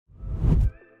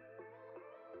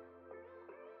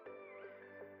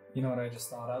You know what I just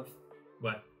thought of?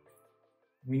 What?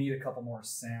 We need a couple more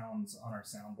sounds on our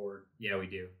soundboard. Yeah, we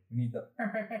do. We need the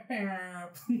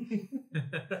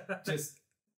just,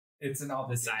 it's an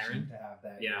obligation siren? to have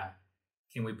that. Yeah.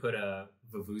 Can we put a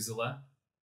vuvuzela?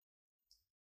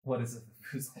 What is a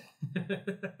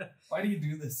vuvuzela? Why do you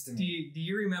do this to me? Do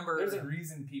you remember? There's a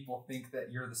reason people think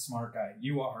that you're the smart guy.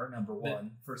 You are, number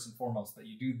one, first and foremost, but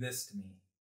you do this to me.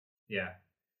 Yeah.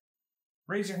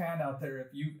 Raise your hand out there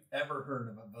if you've ever heard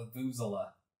of a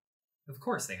vuvuzela. Of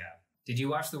course they have. Did you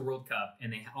watch the World Cup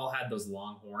and they all had those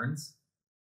long horns?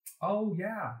 Oh,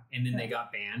 yeah. And then they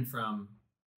got banned from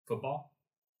football?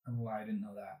 Oh, I didn't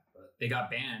know that. But they got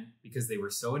banned because they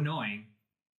were so annoying.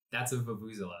 That's a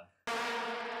vuvuzela.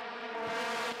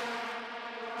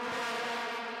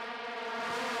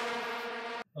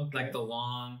 Okay. Like the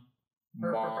long...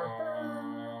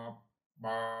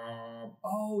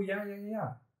 Oh, yeah.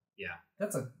 Yeah.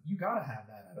 You gotta have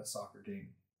that at a soccer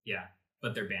game. Yeah,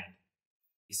 but they're banned.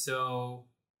 So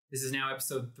this is now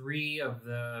episode 3 of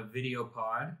the video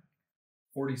pod.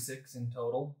 46 in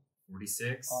total.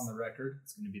 46. On the record.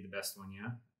 It's going to be the best one, yeah?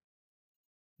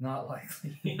 Not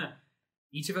likely.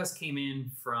 Each of us came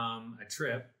in from a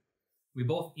trip. We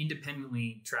both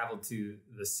independently traveled to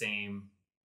the same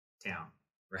town,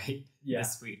 right? Yeah.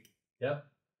 This week. Yep.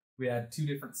 We had 2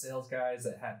 different sales guys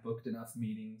that had booked enough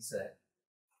meetings that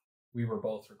we were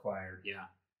both required. Yeah.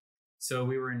 So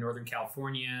we were in Northern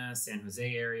California, San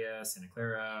Jose area, Santa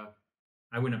Clara.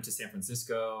 I went up to San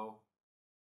Francisco,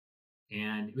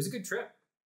 and it was a good trip.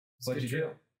 What'd you do?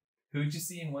 Who'd you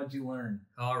see and what'd you learn?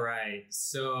 All right.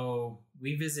 So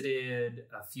we visited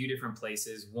a few different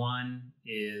places. One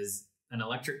is an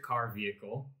electric car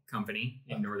vehicle company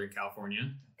in Northern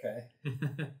California. Okay.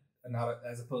 Not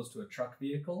as opposed to a truck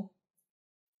vehicle?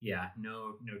 Yeah,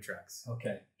 no trucks.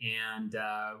 Okay. And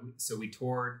so we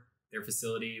toured their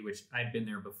facility, which I'd been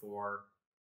there before,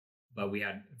 but we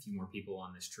had a few more people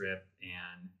on this trip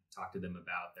and talked to them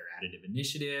about their additive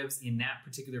initiatives. In that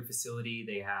particular facility,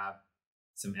 they have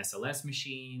some SLS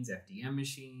machines, FDM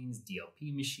machines,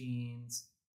 DLP machines,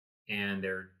 and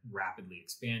they're rapidly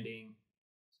expanding.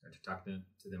 Start to talk to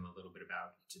them a little bit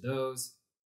about each of those.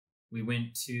 We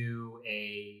went to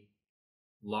a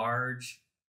large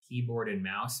keyboard and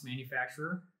mouse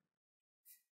manufacturer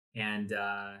and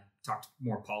talked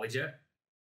more PolyJet.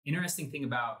 Interesting thing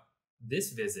about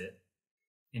this visit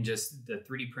and just the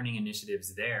 3D printing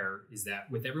initiatives there is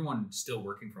that with everyone still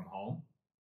working from home,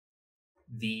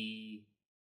 the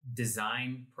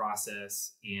design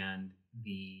process and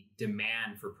the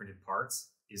demand for printed parts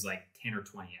is like 10 or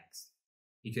 20x,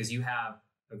 because you have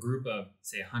a group of,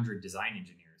 say, 100 design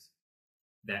engineers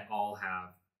that all have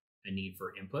a need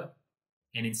for input.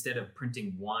 And instead of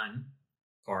printing one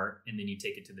part and then you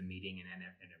take it to the meeting and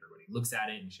everybody looks at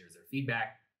it and shares their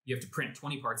feedback, you have to print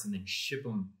 20 parts and then ship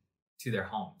them to their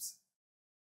homes.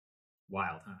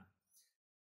 Wild, huh?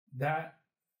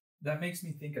 That makes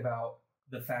me think about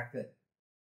the fact that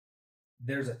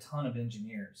there's a ton of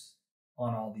engineers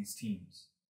on all these teams.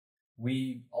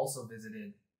 We also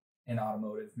visited an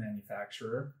automotive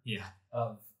manufacturer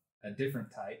of a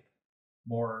different type,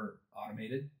 more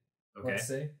automated, let's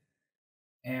say.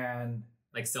 And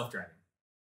like self-driving.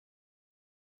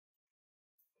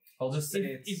 I'll just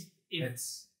say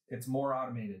it's more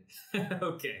automated.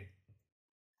 Okay.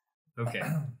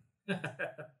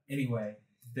 Anyway,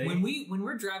 when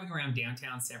we're driving around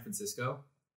downtown San Francisco,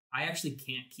 I actually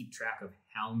can't keep track of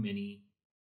how many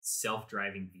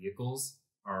self-driving vehicles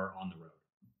are on the road.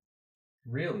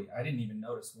 Really? I didn't even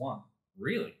notice one.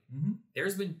 Really? Mm-hmm.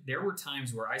 There were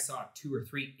times where I saw 2 or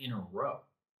 3 in a row.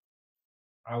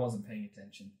 I wasn't paying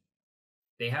attention.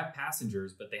 They have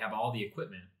passengers, but they have all the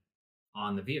equipment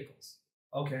on the vehicles.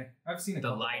 Okay. I've seen the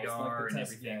LiDAR and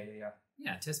everything. Yeah.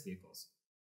 Yeah, test vehicles.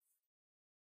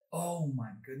 Oh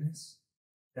my goodness.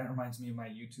 That reminds me of my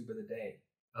YouTube of the day.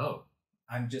 Oh.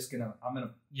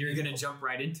 You're gonna jump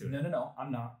right into it. No,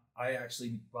 I'm not. I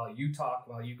actually, while you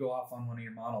go off on one of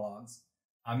your monologues,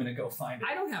 I'm gonna go find it.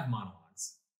 I don't have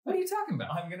monologues. What are you talking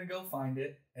about? I'm gonna go find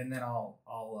it and then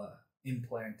I'll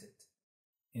implant it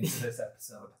into this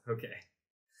episode. Okay.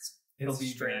 It'll be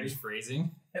strange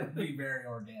phrasing. It'll be very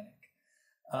organic.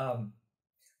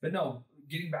 But no,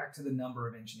 getting back to the number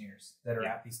of engineers that are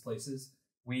at these places,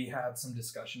 we had some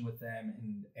discussion with them,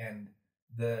 and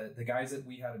the guys that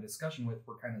we had a discussion with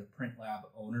were kind of the print lab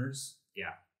owners.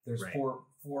 Yeah. There's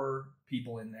four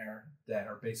people in there that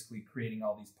are basically creating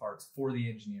all these parts for the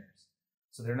engineers.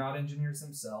 So they're not engineers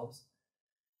themselves.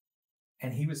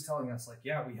 And he was telling us, like,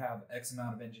 yeah, we have X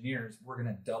amount of engineers. We're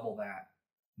going to double that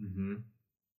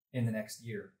in the next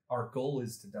year. Our goal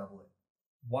is to double it.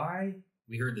 Why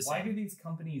We heard the same. Why do these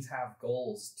companies have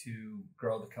goals to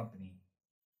grow the company?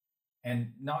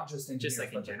 And not just engineers, just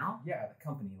like in general? Yeah, the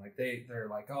company. Like they're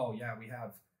like, oh yeah, we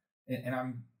have,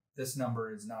 and this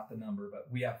number is not the number, but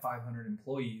we have 500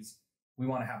 employees. We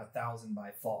want to have 1,000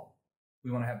 by fall.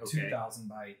 We want to have 2,000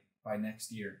 by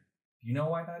next year. Do you know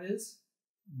why that is?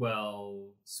 Well,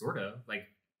 sort of. Like,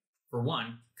 for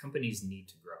one, companies need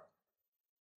to grow.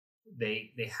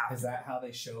 They have. Is that how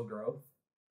they show growth?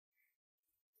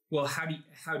 Well, how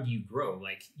do you grow?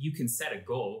 Like, you can set a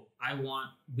goal.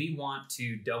 We want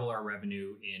to double our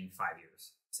revenue in 5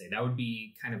 years. Say that would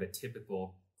be kind of a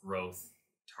typical growth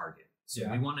target. So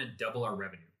we want to double our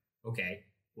revenue. Okay.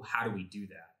 Well, how do we do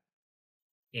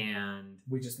that? And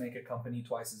we just make a company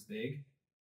twice as big.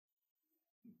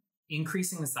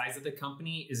 Increasing the size of the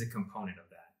company is a component of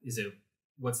that.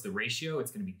 What's the ratio?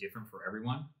 It's going to be different for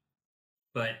everyone.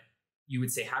 But you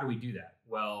would say, how do we do that?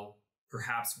 Well,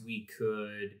 perhaps we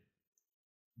could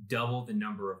double the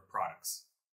number of products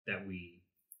that we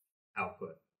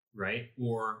output, right?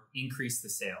 Or increase the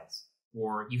sales.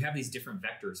 Or you have these different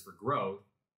vectors for growth,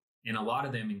 and a lot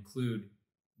of them include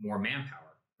more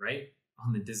manpower, right?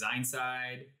 On the design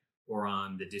side, or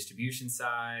on the distribution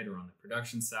side, or on the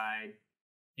production side.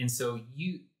 And so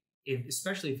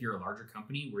especially if you're a larger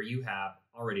company where you have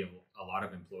already a lot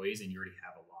of employees and you already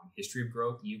have a long history of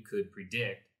growth, you could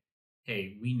predict,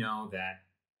 hey, we know that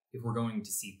if we're going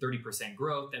to see 30%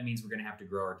 growth, that means we're going to have to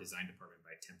grow our design department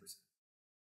by 10%.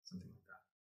 Something like that.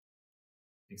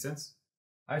 Make sense?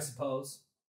 I suppose.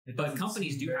 But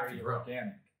companies do have to grow.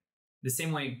 Organic. The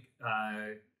same way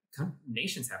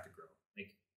nations have to grow.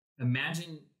 Like,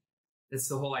 imagine that's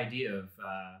the whole idea of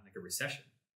like a recession,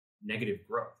 negative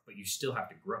growth, but you still have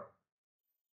to grow.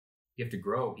 You have to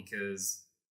grow because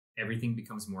everything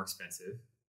becomes more expensive.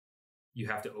 You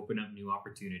have to open up new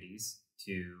opportunities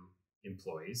to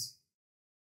employees.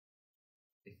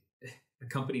 A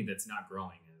company that's not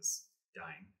growing is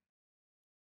dying.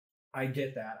 I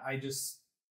get that.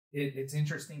 It's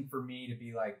interesting for me to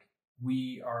be like,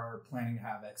 we are planning to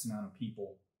have X amount of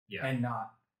people, and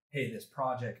not, hey, this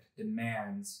project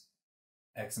demands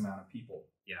X amount of people.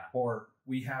 Yeah. Or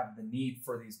we have the need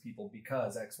for these people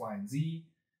because X, Y, and Z.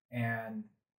 And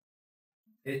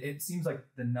it seems like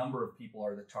the number of people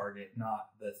are the target, not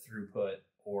the throughput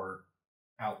or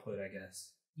output, I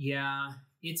guess. Yeah.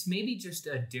 It's maybe just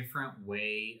a different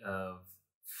way of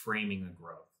framing a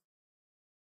growth.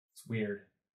 It's weird.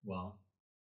 Well,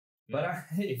 but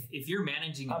if you're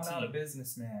managing a team, I'm not a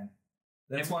businessman.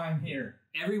 That's why I'm here.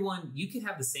 Everyone, you could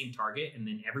have the same target, and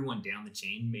then everyone down the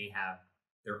chain may have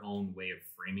their own way of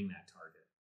framing that target,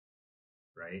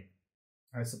 right?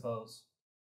 I suppose.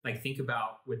 Like, think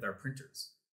about with our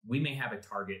printers. We may have a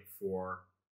target for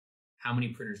how many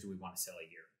printers do we want to sell a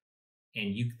year,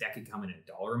 and that could come in a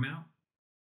dollar amount.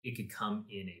 It could come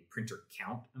in a printer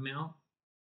count amount,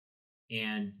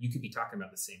 and you could be talking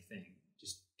about the same thing,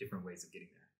 just different ways of getting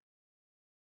there.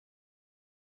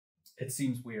 It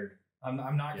seems weird. I'm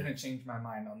not going to change my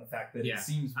mind on the fact that it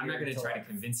seems weird. I'm not going to try to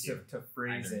convince you to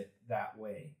phrase it that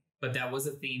way. But that was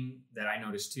a theme that I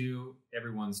noticed too.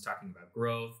 Everyone's talking about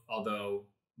growth, although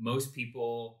most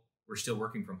people were still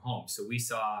working from home. So we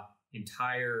saw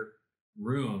entire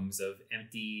rooms of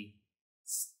empty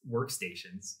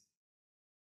workstations,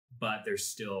 but they're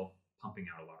still pumping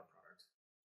out a lot of product.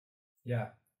 Yeah.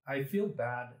 I feel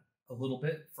bad a little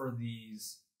bit for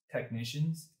these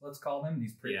technicians, let's call them,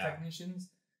 these print technicians,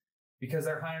 because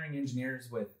they're hiring engineers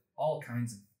with all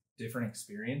kinds of different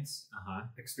experience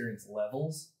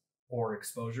levels or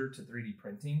exposure to 3D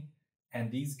printing.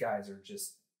 And these guys are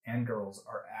and girls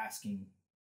are asking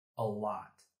a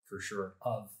lot. For sure.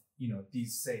 Of,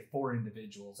 these, say, 4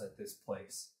 individuals at this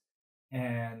place.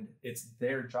 And it's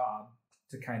their job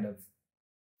to kind of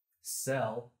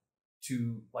sell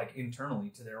to, like, internally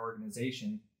to their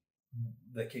organization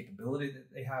the capability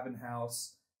that they have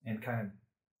in-house and kind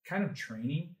of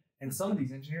training. And some of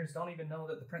these engineers don't even know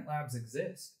that the print labs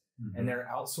exist, and they're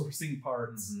outsourcing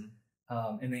parts,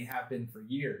 and they have been for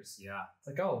years. Yeah. It's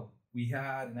like, oh, we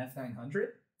had an F900?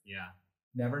 Yeah.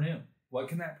 Never knew. What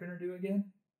can that printer do again?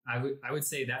 I would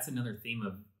say that's another theme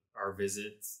of our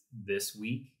visits this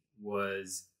week,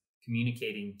 was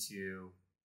communicating to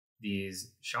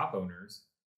these shop owners,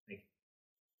 like,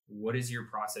 what is your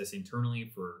process internally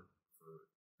for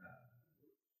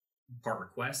part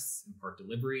requests and part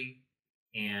delivery,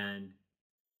 and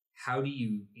how do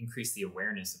you increase the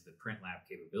awareness of the print lab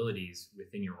capabilities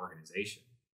within your organization,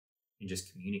 and just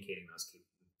communicating those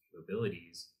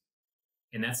capabilities.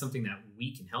 And that's something that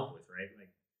we can help with, right? Like,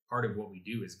 part of what we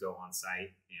do is go on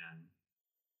site and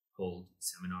hold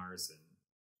seminars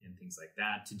and things like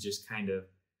that to just kind of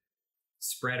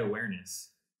spread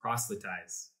awareness,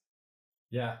 proselytize,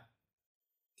 Yeah.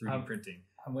 3D printing,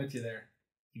 I'm with you there.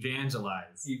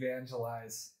 evangelize.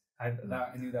 Evangelize. I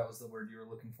knew that was the word you were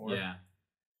looking for. Yeah.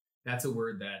 That's a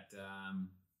word that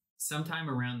sometime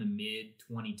around the mid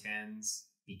 2010s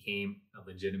became a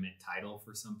legitimate title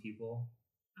for some people.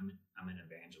 I'm an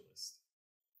evangelist.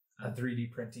 A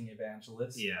 3D printing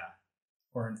evangelist. Yeah.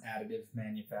 Or an additive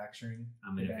manufacturing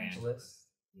I'm an evangelist.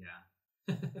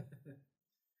 Yeah.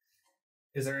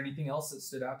 Is there anything else that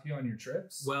stood out to you on your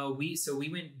trips? Well, we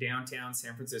went downtown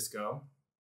San Francisco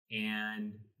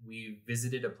and we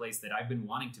visited a place that I've been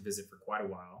wanting to visit for quite a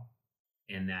while,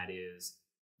 and that is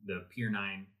the Pier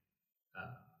 9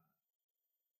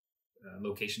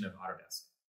 location of Autodesk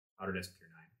Pier 9,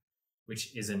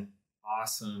 which is an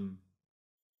awesome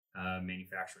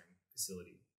manufacturing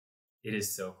facility. It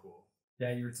is so cool.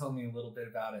 Yeah, you were telling me a little bit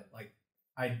about it. Like,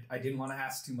 I didn't want to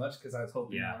ask too much because I was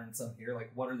hoping to learn some here.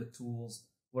 Like, what are the tools?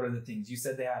 What are the things? You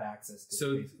said they had access to.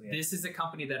 So this is a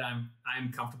company that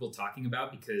I'm comfortable talking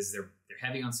about because they're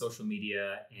heavy on social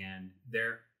media, and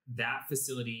that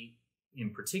facility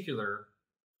in particular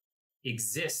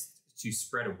exists to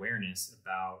spread awareness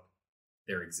about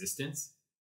their existence.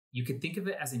 You could think of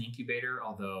it as an incubator,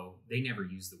 although they never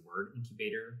use the word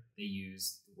incubator. They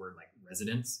use the word like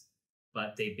residence,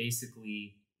 but they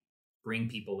basically bring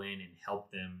people in and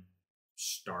help them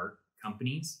start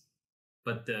companies.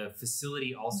 But the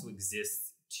facility also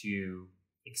exists to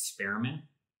experiment,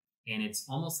 and it's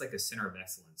almost like a center of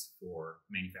excellence for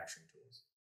manufacturing tools.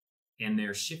 And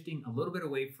they're shifting a little bit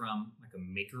away from like a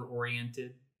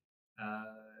maker-oriented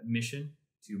mission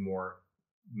to more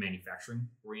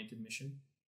manufacturing-oriented mission.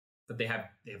 But they have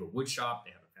a wood shop,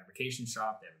 they have a fabrication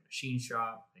shop, they have a machine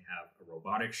shop, they have a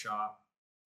robotics shop,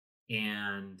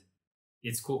 and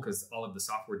it's cool because all of the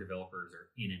software developers are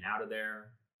in and out of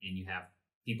there, and you have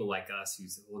people like us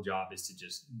whose whole job is to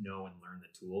just know and learn the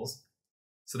tools.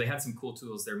 So they had some cool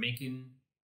tools. They're making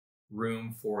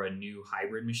room for a new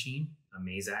hybrid machine, a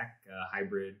Mazak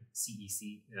hybrid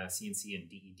CNC and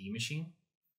DED machine.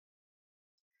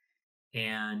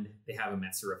 And they have a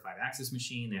Metsura 5-axis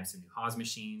machine. They have some new Haas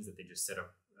machines that they just set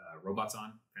up robots on,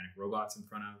 Fanuc robots in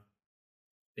front of.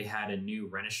 They had a new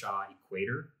Renishaw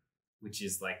equator, which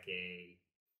is like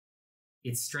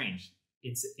it's strange.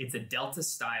 It's a Delta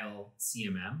style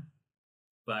CMM,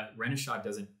 but Renishaw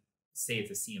doesn't say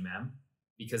it's a CMM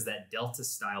because that Delta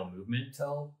style movement.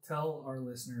 Tell our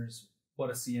listeners what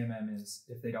a CMM is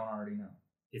if they don't already know.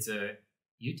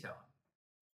 You tell them.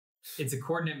 It's a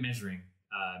coordinate measuring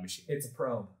machine. It's a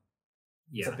probe.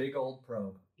 Yeah. It's a big old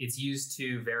probe. It's used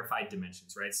to verify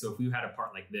dimensions, right? So if you had a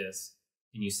part like this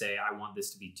and you say, I want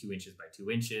this to be 2 inches by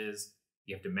 2 inches,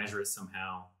 you have to measure it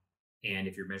somehow. And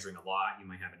if you're measuring a lot, you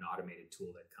might have an automated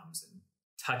tool that comes and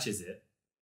touches it.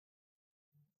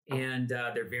 And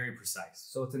they're very precise.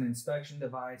 So it's an inspection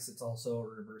device. It's also a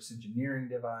reverse engineering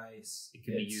device. It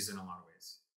can be used in a lot of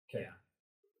ways. Okay. Yeah.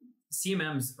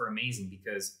 CMMs are amazing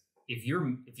because if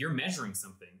you're measuring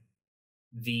something,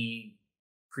 the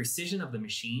precision of the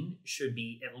machine should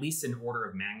be at least an order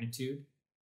of magnitude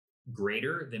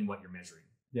greater than what you're measuring.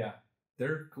 Yeah,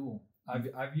 they're cool.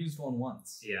 I've used one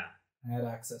once. Yeah. I had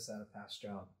access at a past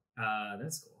job.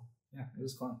 That's cool. Yeah, it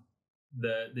was fun.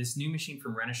 This new machine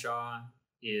from Renishaw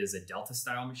is a Delta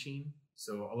style machine.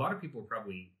 So a lot of people are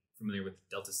probably familiar with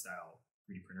Delta style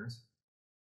 3D printers.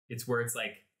 It's where it's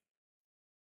like,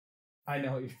 I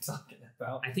know what you're talking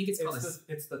about. I think it's called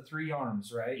it's the 3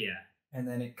 arms, right? Yeah. And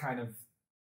then it kind of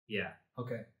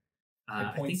Okay.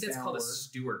 I think that's called a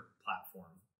Stewart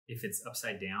platform if it's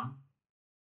upside down.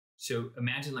 So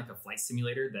imagine like a flight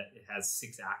simulator that it has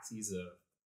 6 axes of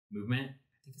movement.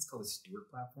 I think it's called a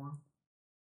Stewart platform.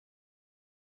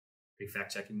 Are you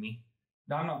fact checking me?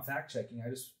 No, I'm not fact checking. I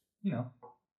just,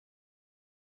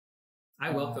 I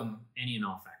welcome any and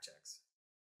all fact checks,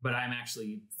 but I'm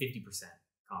actually 50%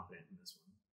 confident in this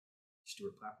one.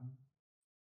 Stewart platform.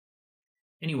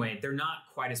 Anyway, they're not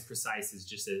quite as precise as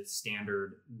just a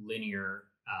standard linear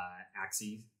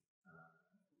axis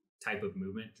type of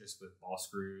movement, just with ball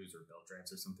screws or belt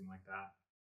drives or something like that.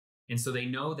 And so they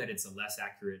know that it's a less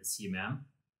accurate CMM.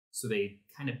 So they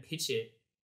kind of pitch it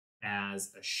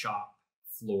as a shop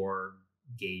floor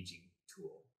gauging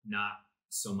tool, not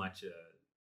so much a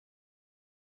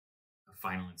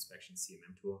final inspection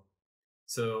CMM tool.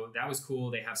 So that was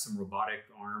cool. They have some robotic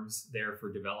arms there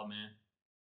for development.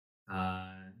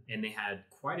 And they had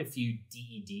quite a few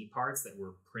DED parts that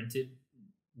were printed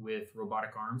with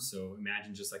robotic arms. So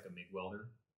imagine just like a MIG welder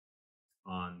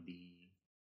on the...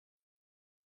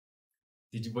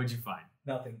 What'd you find?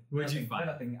 Nothing. What'd you find?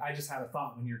 Nothing. I just had a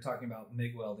thought when you were talking about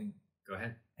MIG welding. Go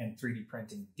ahead. and 3D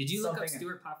printing. Did you look up Something-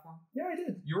 Stewart platform? Yeah, I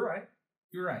did. You were right.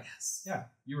 You were right. Yes. Yeah,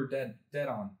 you were dead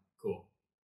on. Cool.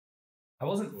 I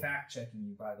wasn't Cool. fact checking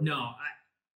you, by the way. No,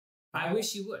 I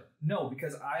wish you would. No,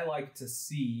 because I like to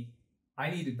see. I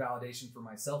needed validation for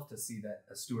myself to see that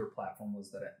a Stewart platform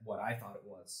was what I thought it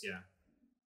was. Yeah.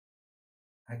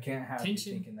 I can't have you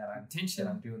thinking that I'm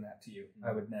doing that to you.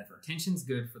 I would never. Tension's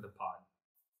good for the pod.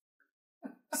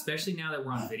 Especially now that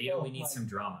we're on video, Oh we need my some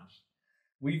drama. gosh.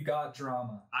 We've got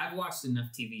drama. I've watched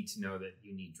enough TV to know that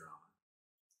you need drama.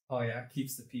 Oh yeah,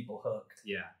 keeps the people hooked.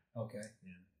 Yeah. Okay.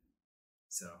 Yeah.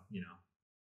 So, you know.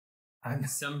 I'm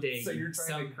Someday. So you're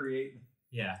trying to create.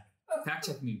 Yeah. Fact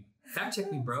check me. Fact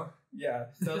check me, bro. Yeah,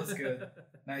 that was good.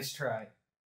 Nice try.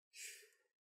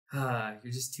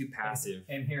 You're just too passive.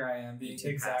 And here I am being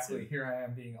You're too passive. Here I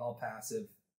am being all passive.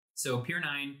 So Pier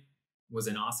 9 was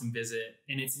an awesome visit,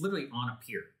 and it's literally on a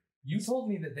pier. You told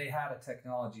me that they had a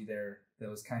technology there that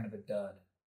was kind of a dud.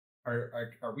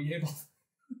 Are we able?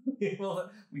 Well,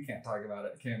 we can't talk about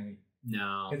it, can we?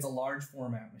 No. It's a large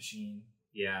format machine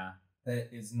Yeah. that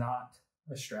is not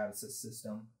a Stratasys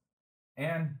system,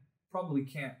 and probably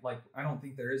can't I don't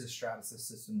think there is a Stratasys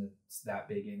system that's that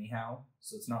big anyhow.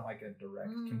 So it's not like a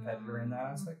direct competitor in that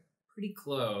aspect. Pretty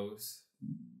close.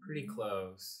 Pretty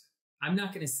close. I'm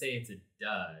not going to say it's a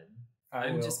dud.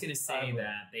 I'm just going to say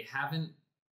that they haven't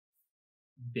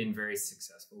been very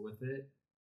successful with it.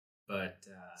 But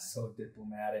so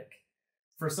diplomatic.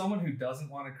 For someone who doesn't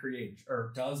want to create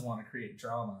or does want to create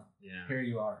drama, yeah, here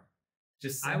you are.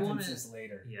 Just sentences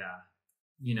later. Yeah.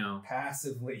 You know.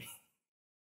 Passively.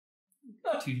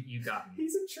 You got me.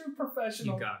 He's a true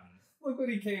professional. You got me. Look what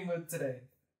he came with today.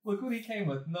 Look what he came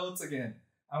with. Notes again.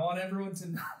 I want everyone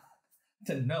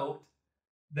to note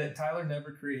that Tyler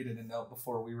never created a note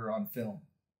before we were on film.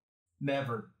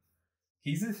 Never.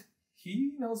 He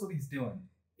knows what he's doing.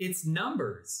 It's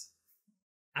numbers.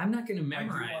 I'm not going to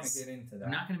memorize. I do want to get into that.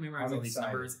 I'm not going to memorize I'm all these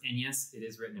excited. numbers. And yes, it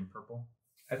is written in purple.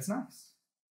 That's nice.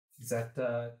 Is that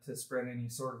to spread any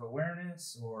sort of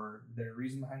awareness, or is there a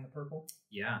reason behind the purple?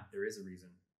 Yeah, there is a reason.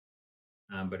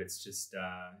 But it's just,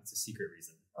 it's a secret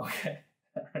reason. Okay.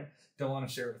 Don't want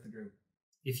to share it with the group.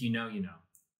 If you know, you know.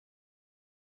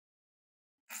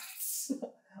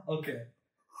 Okay.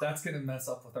 That's going to mess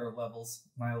up with our levels.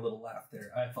 My little laugh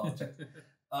there. I apologize.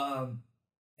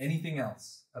 Anything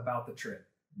else about the trip?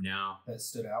 No. That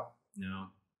stood out? No.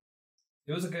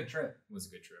 It was a good trip. It was a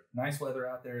good trip. Nice weather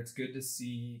out there. It's good to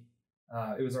see.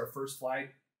 It was our first flight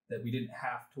that we didn't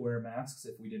have to wear masks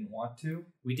if we didn't want to.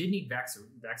 We did need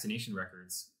vaccination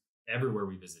records everywhere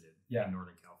we visited in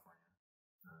Northern California,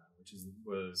 which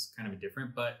was kind of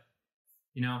different. But,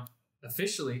 you know,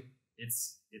 officially,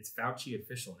 it's Fauci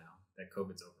official now that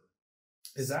COVID's over.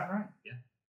 Is that right? Yeah.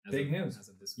 Big news. As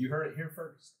of this week. You heard it here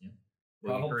first. Yeah.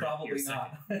 Probably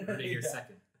not. Second. You heard it here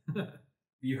second.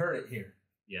 You heard it here.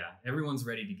 Yeah. Everyone's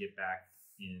ready to get back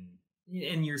in.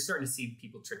 And you're starting to see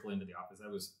people trickle into the office.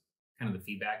 That was kind of the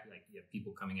feedback. Like, you have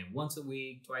people coming in once a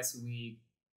week, twice a week,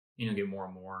 get more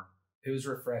and more. It was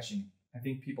refreshing. I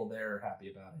think people there are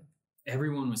happy about it.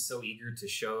 Everyone was so eager to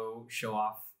show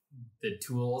off the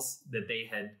tools that they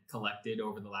had collected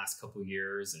over the last couple of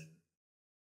years. And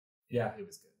yeah, it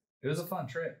was good. It was a fun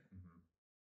trip.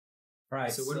 Mm-hmm.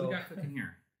 Right. So what do we got cooking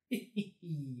here?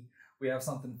 We have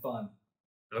something fun.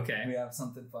 Okay. We have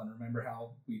something fun. Remember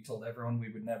how we told everyone we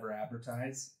would never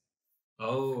advertise?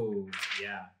 Oh,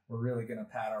 yeah. We're really going to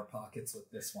pat our pockets with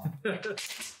this one.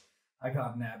 I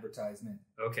got an advertisement.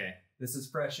 Okay. This is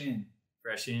fresh in.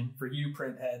 Fresh in? For you,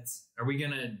 print heads. Are we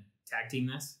going to tag team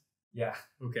this? Yeah.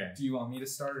 Okay. Do you want me to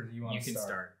start, or do you want to start? You can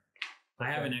start. Okay.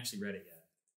 I haven't actually read it yet.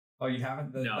 Oh, you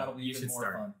haven't? No, that'll be even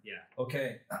more fun. Yeah.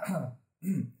 Okay.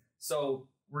 So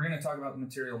we're going to talk about the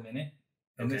Material Minute.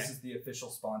 And this is the official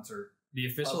sponsor. The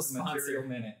official sponsor Material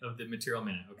Minute. Of the Material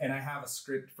Minute. Okay. And I have a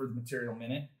script for the Material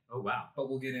Minute. Oh, wow. But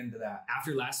we'll get into that.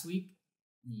 After last week,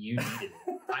 you needed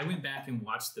it. I went back and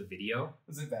watched the video.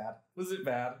 Was it bad? Was it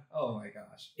bad? Oh, my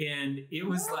gosh. And it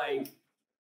was like...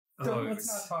 Let's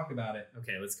not talk about it.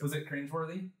 Okay, let's go. Was it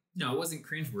cringeworthy? No, it wasn't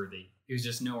cringeworthy. It was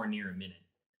just nowhere near a minute.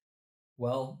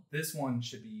 Well, this one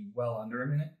should be well under a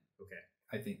minute. Okay.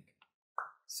 I think.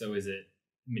 So is it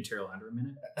material under a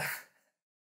minute?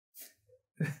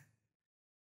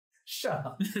 Shut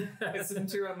up. It's the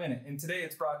Material Minute. And today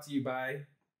it's brought to you by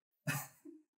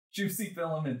Juicy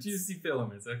Filaments. Juicy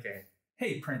Filaments, okay.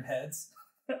 Hey, print heads.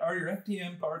 Are your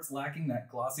FDM parts lacking that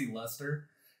glossy luster?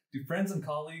 Do friends and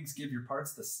colleagues give your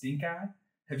parts the stink eye?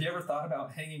 Have you ever thought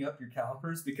about hanging up your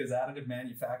calipers because additive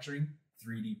manufacturing,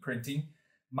 3D printing,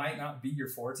 might not be your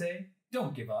forte?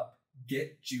 Don't give up.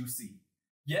 Get juicy.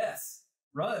 Yes,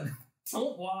 run.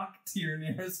 Don't walk to your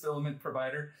nearest filament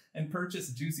provider and purchase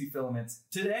Juicy Filaments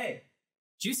today.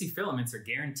 Juicy Filaments are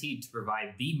guaranteed to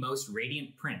provide the most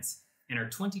radiant prints, and our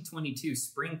 2022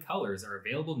 spring colors are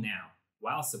available now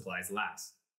while supplies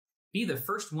last. Be the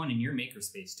first one in your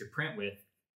makerspace to print with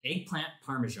Eggplant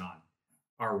Parmesan,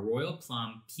 our Royal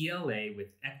Plum PLA with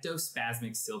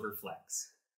ectospasmic silver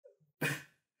flecks.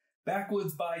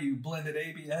 Backwoods Bayou blended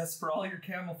ABS for all your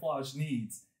camouflage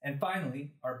needs. And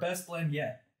finally, our best blend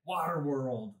yet,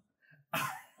 Waterworld.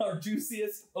 Our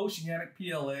juiciest oceanic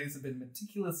PLAs have been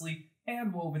meticulously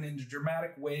hand-woven into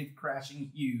dramatic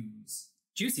wave-crashing hues.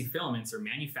 Juicy Filaments are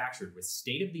manufactured with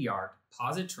state-of-the-art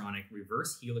positronic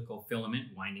reverse helical filament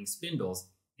winding spindles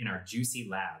in our Juicy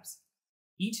labs.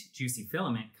 Each Juicy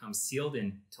Filament comes sealed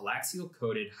in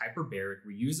talaxial-coated hyperbaric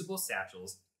reusable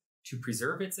satchels to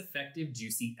preserve its effective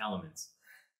juicy elements.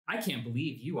 I can't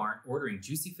believe you aren't ordering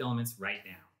Juicy Filaments right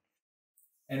now.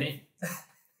 And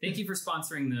thank you for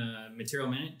sponsoring the Material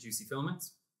Minute, Juicy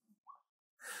Filaments.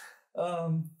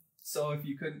 So if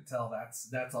you couldn't tell,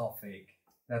 that's all fake.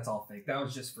 That's all fake. That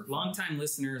was just for fun. Longtime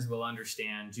listeners will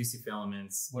understand Juicy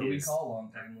Filaments. What do we call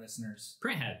longtime listeners?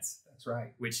 Printheads. That's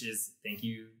right. Which is thank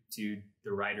you to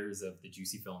the writers of the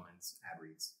Juicy Filaments ad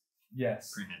reads.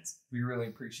 Yes. Printheads. We really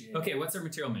appreciate it. Okay, what's our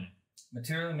Material Minute?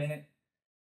 Material Minute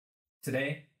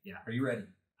today. Yeah. Are you ready?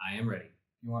 I am ready.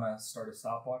 You want to start a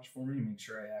stopwatch for me? Make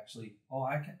sure I actually. Oh,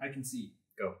 I can see.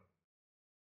 Go.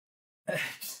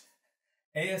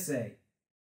 ASA.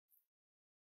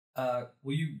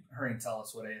 Will you hurry and tell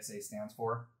us what ASA stands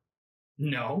for?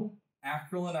 No.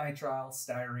 Acrylonitrile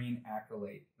styrene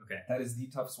acrylate. Okay. That is the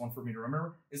toughest one for me to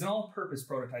remember. Is an all-purpose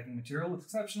prototyping material with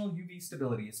exceptional UV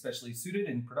stability, especially suited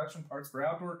in production parts for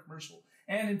outdoor, commercial,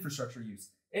 and infrastructure use.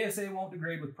 ASA won't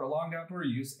degrade with prolonged outdoor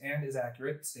use and is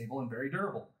accurate, stable, and very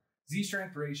durable.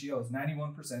 Z-strength ratio is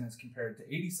 91% as compared to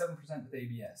 87% with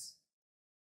ABS.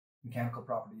 Mechanical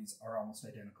properties are almost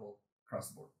identical across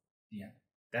the board. The end.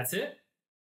 That's it?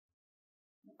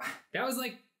 That was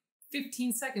like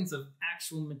 15 seconds of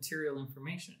actual material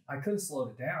information. I could have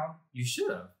slowed it down. You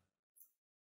should have.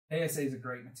 ASA is a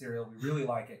great material. We really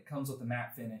like it. Comes with a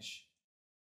matte finish.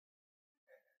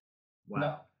 Wow.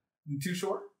 No. Too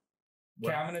short? What?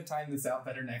 Okay, I'm going to time this out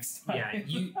better next time. Yeah,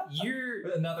 you're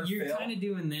fail. kind of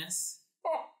doing this.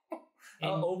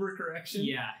 Overcorrection?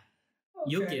 Yeah.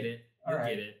 Okay. You'll get it. You'll All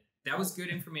right. get it. That was good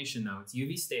information, though. It's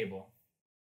UV stable.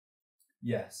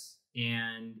 Yes.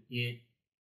 And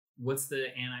what's the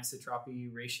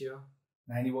anisotropy ratio?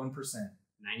 91%.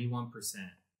 91%.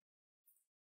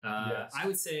 Yes. I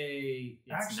would say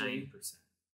it's Actually, 9%.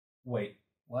 Wait,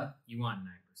 what? You want 9%.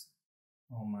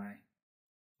 Oh my.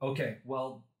 Okay,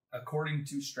 well, according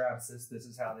to Stratasys, this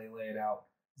is how they lay it out.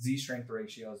 Z-strength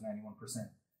ratio is 91%.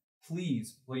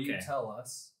 Please, will you tell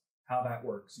us how that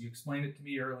works? You explained it to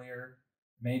me earlier.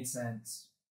 Made sense.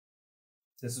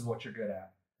 This is what you're good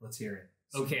at. Let's hear it.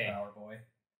 Okay. Superpower boy.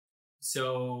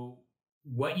 So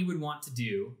what you would want to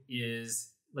do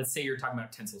is, let's say you're talking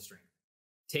about tensile strength.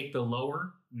 Take the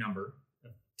lower number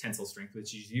of tensile strength,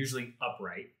 which is usually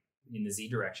upright in the Z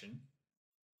direction.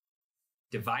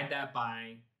 Divide that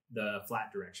by the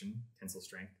flat direction, tensile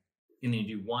strength, and then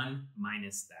you do 1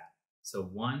 minus that. So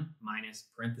 1 minus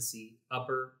parenthesis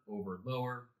upper over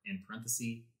lower and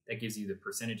parenthesis. That gives you the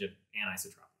percentage of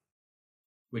anisotropy,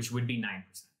 which would be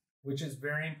 9%. Which is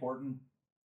very important.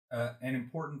 An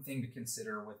important thing to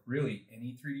consider with really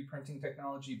any 3D printing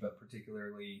technology, but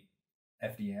particularly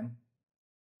FDM,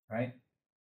 right?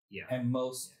 Yeah. And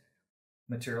most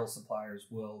material suppliers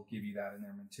will give you that in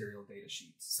their material data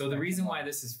sheets. So the reason why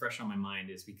this is fresh on my mind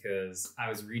is because I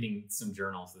was reading some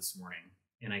journals this morning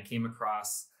and I came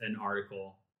across an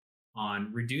article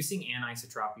on reducing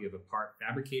anisotropy of a part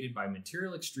fabricated by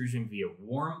material extrusion via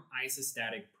warm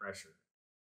isostatic pressure.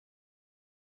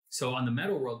 So on the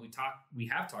metal world, we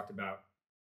have talked about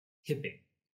hipping.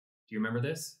 Do you remember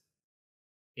this?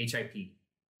 HIP,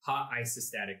 hot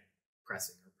isostatic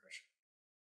pressing or pressure.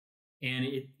 And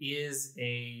it is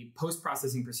a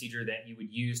post-processing procedure that you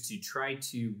would use to try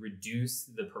to reduce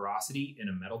the porosity in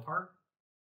a metal part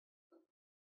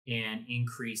and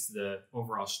increase the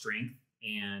overall strength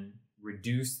and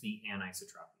reduce the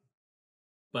anisotropy.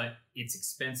 But it's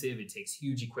expensive. It takes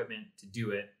huge equipment to do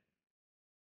it.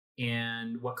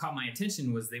 And what caught my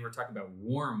attention was they were talking about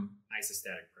warm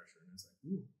isostatic pressure. And I was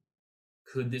like, ooh,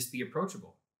 could this be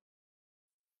approachable?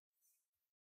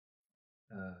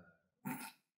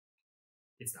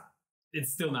 It's not.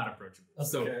 It's still not approachable. Okay.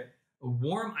 So a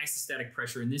warm isostatic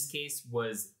pressure in this case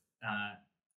was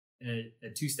a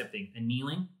two-step thing: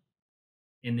 annealing,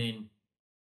 and then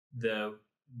the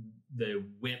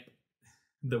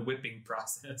whipping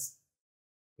process.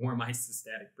 warm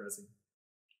isostatic pressing.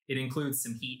 It includes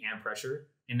some heat and pressure.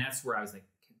 And that's where I was like,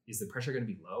 is the pressure going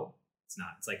to be low? It's not.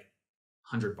 It's like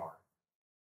 100 bar,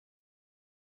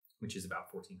 which is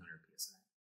about 1400 PSI.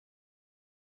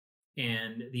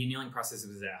 And the annealing process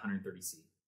was at 130 C,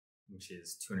 which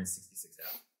is 266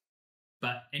 F.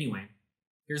 But anyway,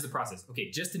 here's the process. Okay,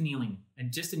 just annealing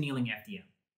FDM,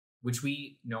 which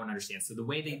we know and understand. So the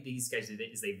way these guys did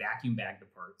it is they vacuum bag the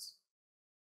parts,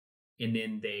 and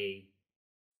then they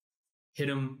hit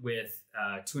them with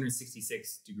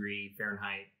 266 degree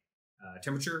Fahrenheit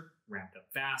temperature, ramped up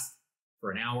fast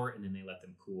for an hour, and then they let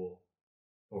them cool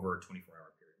over a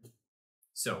 24-hour period.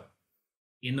 So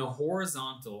in the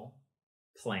horizontal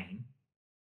plane,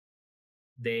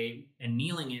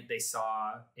 annealing it, they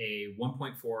saw a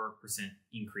 1.4%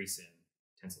 increase in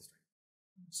tensile strength.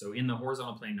 So in the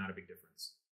horizontal plane, not a big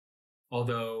difference.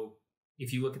 Although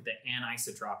if you look at the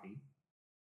anisotropy,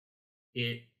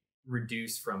 it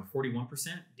reduced from 41%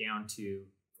 down to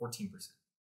 14%,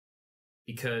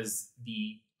 because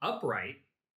the upright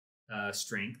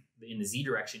strength in the Z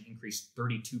direction increased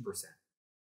 32%.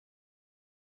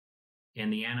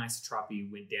 And the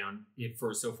anisotropy went down.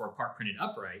 For a part printed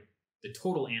upright, the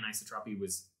total anisotropy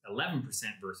was 11%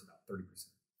 versus about 30%.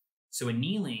 So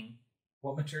annealing.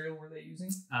 What material were they using?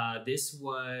 This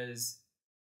was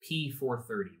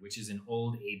P430, which is an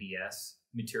old ABS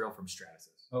material from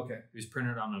Stratasys. Okay. It was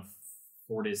printed on a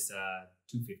Fortis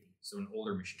 250, so an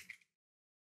older machine.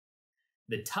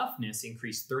 The toughness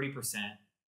increased 30%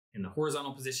 in the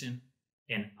horizontal position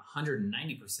and 190%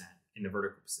 in the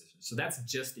vertical position. So that's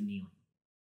just annealing.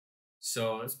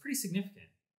 So it's pretty significant.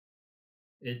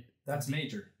 That's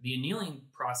major. The annealing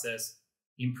process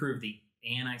improved the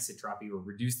anisotropy or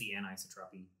reduced the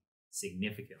anisotropy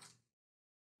significantly.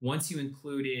 Once you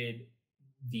included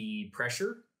the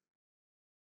pressure,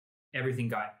 everything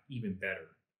got even better.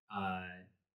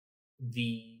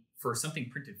 For something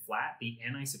printed flat, the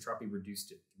anisotropy reduced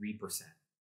to 3%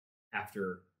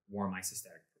 after warm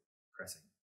isostatic pressing.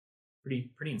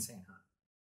 Pretty insane,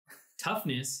 huh?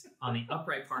 Toughness on the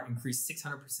upright part increased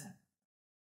 600%.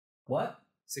 What?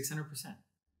 600%.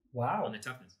 Wow. On the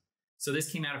toughness. So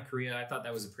this came out of Korea. I thought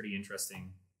that was a pretty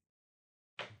interesting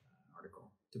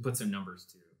article to put some numbers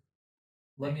to.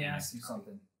 Let me ask you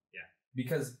something. Yeah.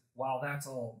 Because while that's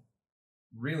all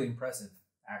really impressive,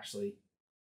 actually,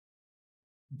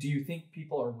 do you think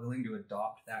people are willing to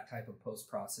adopt that type of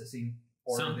post-processing,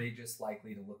 or are they just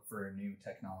likely to look for a new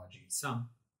technology? Some.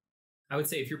 I would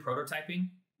say if you're prototyping,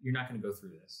 you're not going to go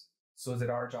through this. So is it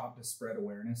our job to spread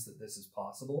awareness that this is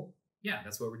possible? Yeah,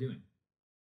 that's what we're doing.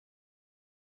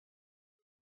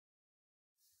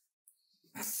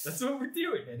 That's what we're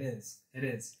doing. It is. It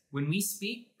is. When we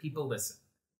speak, people listen.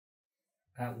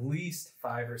 At least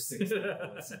 5 or 6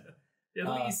 people listen. At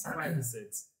least 5 to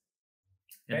 6.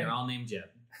 And they're all named Jeb.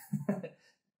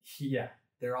 Yeah.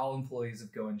 They're all employees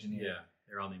of GoEngineer. Yeah.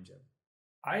 They're all named Jeb.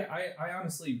 I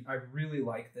honestly, I really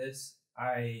like this.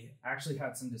 I actually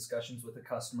had some discussions with a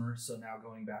customer. So now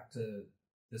going back to,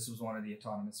 this was one of the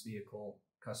autonomous vehicle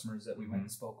customers that we went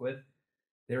and spoke with.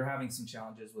 They were having some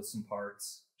challenges with some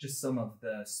parts, just some of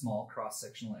the small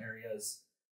cross-sectional areas.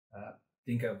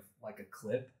 Think of like a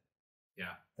clip.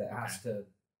 Yeah. That has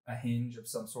a hinge of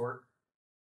some sort.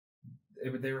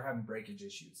 They were having breakage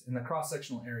issues, and the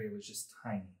cross-sectional area was just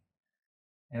tiny.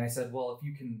 And I said, well, if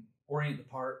you can orient the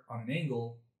part on an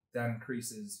angle, that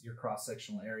increases your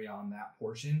cross-sectional area on that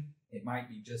portion. It might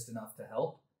be just enough to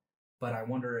help, but I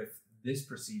wonder if this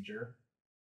procedure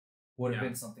would have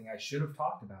been something I should have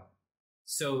talked about.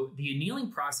 So the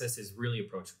annealing process is really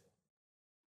approachable.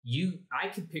 I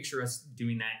could picture us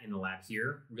doing that in the lab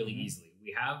here really easily.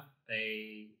 We have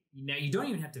now you don't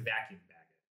even have to vacuum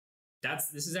bag it.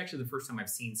 This is actually the first time I've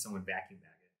seen someone vacuum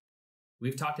bag it.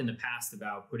 We've talked in the past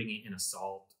about putting it in a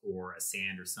salt or a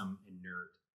sand or some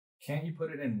inert. Can't you put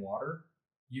it in water?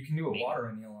 You can do a water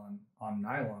anneal on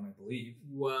nylon, I believe.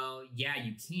 Well, yeah,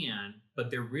 you can, but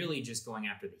they're really just going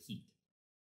after the heat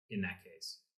in that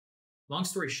case. Long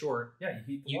story short, you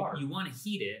heat the water. You want to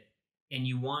heat it, and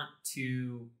you want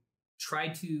to try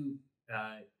to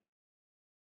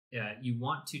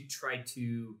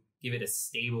give it a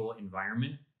stable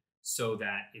environment so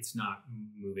that it's not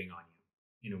moving on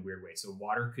you in a weird way. So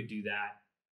water could do that.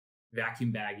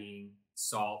 Vacuum bagging,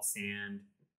 salt, sand,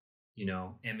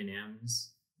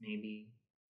 M&Ms maybe.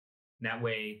 That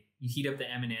way you heat up the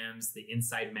M&Ms, the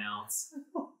inside melts,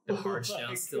 the hard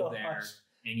shell's still there.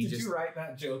 And Did you write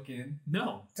that joke in?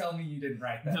 No. Tell me you didn't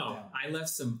write that down. I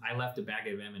left a bag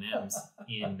of M&Ms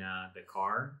in the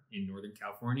car in Northern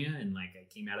California, and I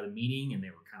came out of the meeting and they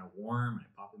were kind of warm, and I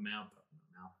popped them out, put them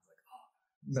in my mouth.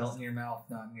 I was like, melt in your mouth,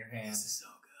 not in your hand. This is so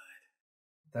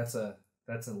good. That's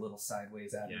a little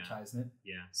sideways advertisement.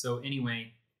 Yeah. So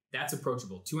anyway, that's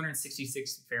approachable.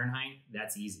 266 Fahrenheit,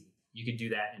 that's easy. You could do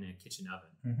that in a kitchen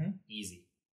oven. Easy.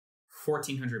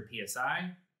 1400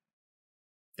 PSI,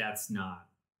 that's not.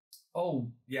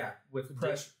 Oh, yeah. With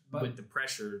pressure. With the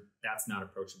pressure, that's not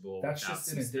approachable. That's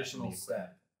just an additional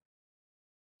step.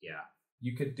 Yeah.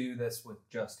 You could do this with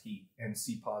just heat and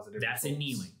see positive That's results.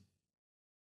 annealing.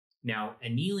 Now,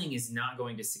 annealing is not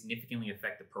going to significantly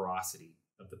affect the porosity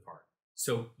of the part.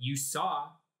 So you saw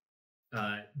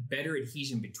better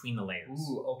adhesion between the layers.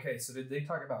 Ooh, okay. So did they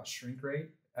talk about shrink rate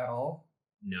at all?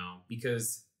 No,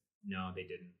 because no, they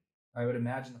didn't. I would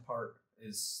imagine the part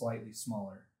is slightly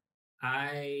smaller.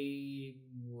 I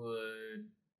would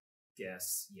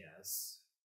guess yes.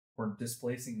 We're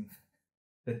displacing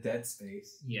the dead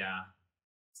space. Yeah.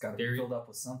 It's got to be filled up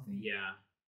with something. Yeah.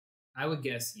 I would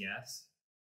guess yes.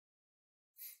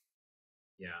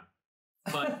 Yeah.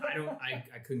 But I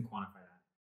couldn't quantify that.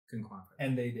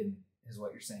 And they didn't, is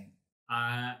what you're saying.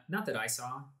 Not that I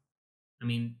saw. I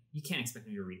mean, you can't expect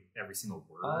me to read every single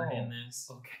word in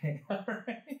this. Okay. All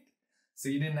right. So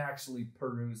you didn't actually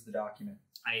peruse the document.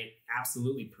 I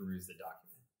absolutely perused the document.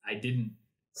 I didn't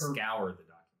scour the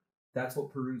document. That's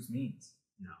what peruse means.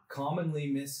 No.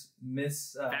 Commonly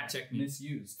fact check me.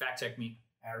 misused. Fact check me.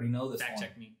 I already know this Fact one.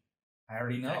 check me. I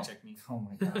already know. Fact check me. Oh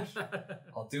my gosh.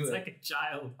 I'll do it's it. It's like a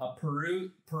child. A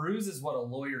peruse is what a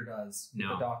lawyer does with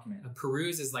a document. A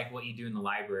peruse is like what you do in the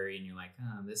library and you're like,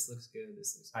 this looks good.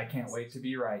 This looks good. I can't wait to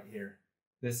be right here.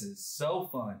 This is so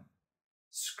fun.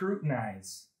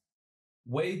 Scrutinize,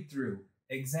 wade through,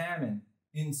 examine,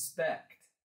 inspect.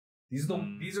 These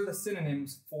are the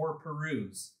synonyms for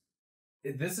peruse.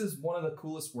 This is one of the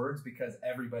coolest words because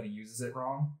everybody uses it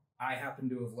wrong. I happen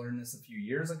to have learned this a few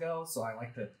years ago, so I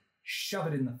like to shove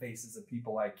it in the faces of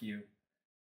people like you.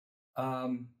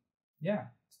 Yeah,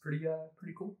 it's pretty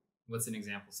cool. What's an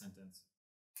example sentence?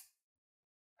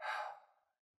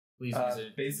 Please use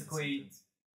it. Basically,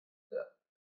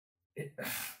 here's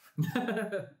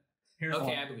okay,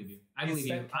 one. I believe you. I believe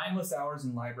you. Timeless hours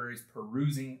in libraries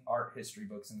perusing art history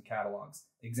books and catalogs.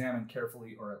 Examine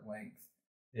carefully or at length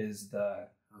is the.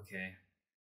 Okay.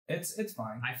 It's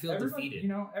fine. I feel defeated. You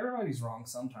know, everybody's wrong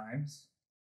sometimes.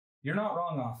 You're not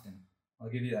wrong often. I'll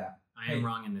give you that. I am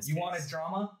wrong in this case. You wanted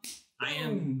drama? I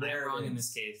am wrong in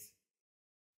this case.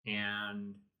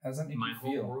 And my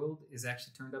whole world is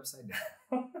actually turned upside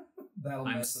down. That'll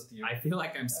mess with you. I feel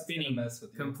like I'm spinning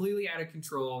completely out of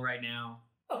control right now.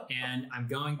 And I'm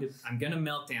gonna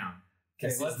melt down.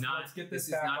 Okay, let's get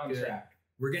this back on track.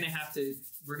 We're gonna have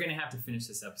to finish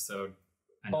this episode.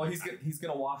 He's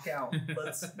gonna walk out.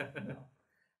 No.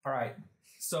 All right.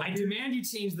 So I demand you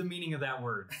change the meaning of that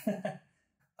word.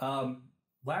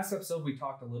 Last episode we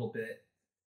talked a little bit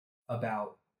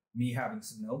about me having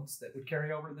some notes that would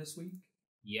carry over this week.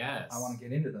 Yes. I want to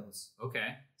get into those.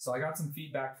 Okay. So I got some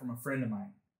feedback from a friend of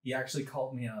mine. He actually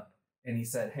called me up and he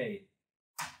said, "Hey,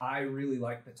 I really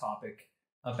like the topic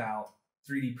about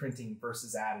 3D printing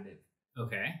versus additive."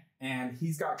 Okay. And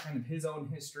he's got kind of his own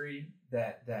history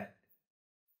that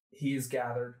he has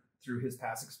gathered through his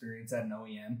past experience at an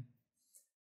OEM.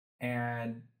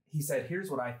 And he said,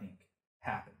 "Here's what I think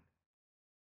happened.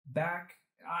 Back,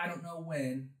 I don't know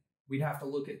when, we'd have to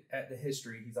look at the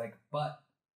history." He's like, "But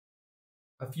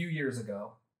a few years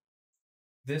ago,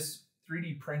 this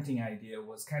 3D printing idea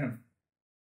was kind of,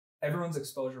 everyone's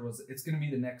exposure was, it's going to be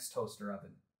the next toaster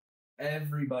oven.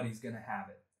 Everybody's going to have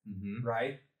it,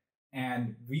 right?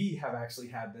 And we have actually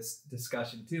had this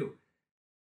discussion too.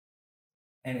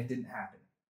 And it didn't happen.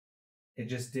 It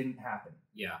just didn't happen.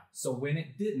 Yeah. So when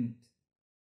it didn't,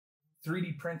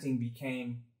 3D printing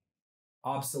became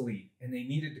obsolete and they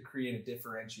needed to create a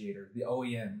differentiator. The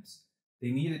OEMs,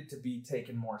 they needed to be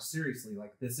taken more seriously.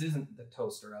 Like, this isn't the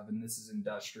toaster oven. This is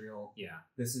industrial. Yeah.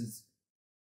 This is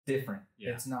different.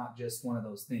 Yeah. It's not just one of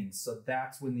those things. So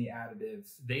that's when the additive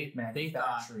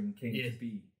manufacturing came to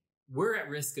be. We're at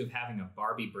risk of having a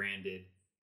Barbie branded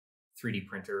 3D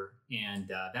printer,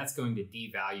 and that's going to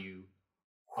devalue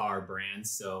our brand.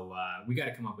 So we got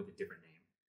to come up with a different name.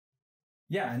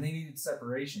 Yeah, and they needed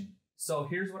separation. So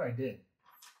here's what I did.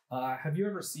 Have you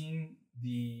ever seen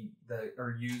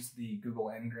or used the Google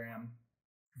Ngram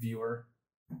viewer?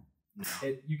 No.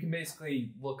 You can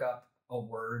basically look up a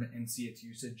word and see its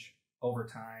usage over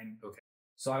time. Okay.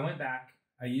 So I went back.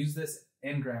 I used this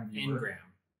Ngram viewer. Ngram.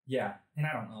 Yeah, and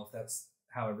I don't know if that's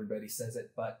how everybody says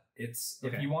it, but it's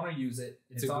okay. If you want to use it,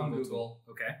 it's on Google.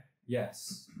 Okay.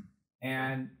 Yes.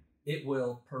 And it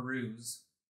will peruse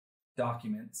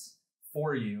documents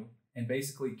for you and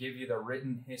basically give you the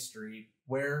written history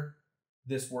where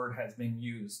this word has been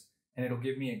used. And it'll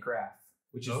give me a graph.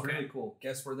 which is really cool.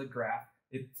 Guess where the graph,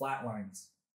 it flatlines.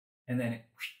 And then it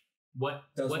what's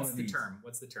the these. term?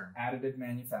 What's the term? Additive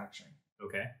manufacturing.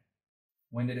 Okay.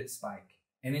 When did it spike?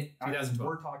 And 2012.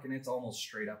 We're talking, it's almost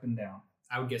straight up and down.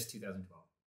 I would guess 2012.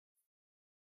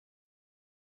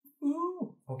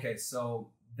 Ooh. Okay,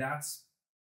 so that's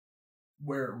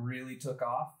where it really took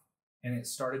off. And it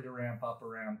started to ramp up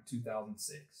around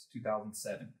 2006,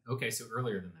 2007. Okay, so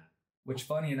earlier than that. Which,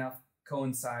 funny enough,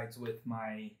 coincides with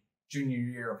my junior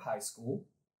year of high school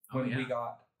when we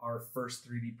got our first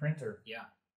 3D printer. Yeah,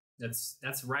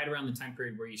 that's right around the time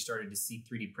period where you started to see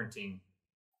 3D printing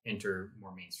enter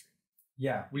more mainstream.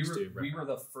 Yeah, we were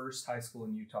the first high school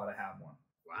in Utah to have one.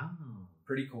 Wow.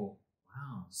 Pretty cool.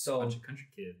 Wow. So, bunch of country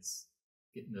kids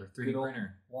getting their 3D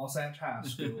printer. Wasatch High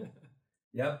School.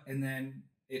 Yep, and then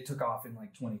it took off in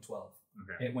like 2012.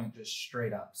 Okay. It went just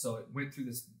straight up. So it went through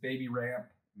this baby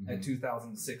ramp at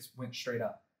 2006, went straight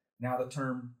up. Now the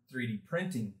term 3D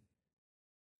printing,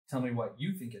 tell me what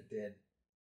you think it did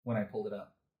when I pulled it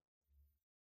up.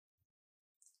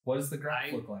 What does the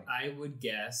graph look like? I would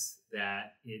guess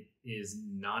that it is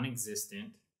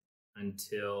non-existent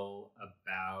until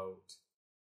about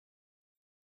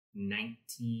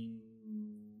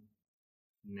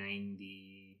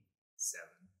 1997.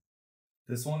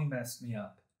 This one messed me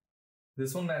up.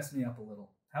 This one messed me up a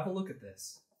little. Have a look at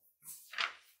this.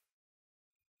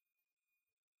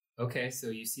 Okay, so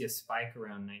you see a spike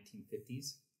around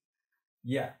 1950s?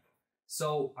 Yeah.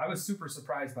 So I was super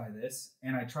surprised by this,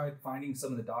 and I tried finding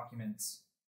some of the documents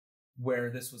where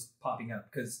this was popping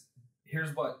up, because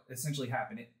here's what essentially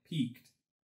happened. It peaked.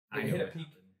 It hit a peak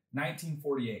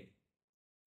 1948.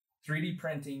 3D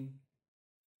printing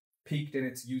peaked in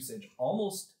its usage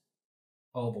almost,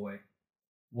 oh boy,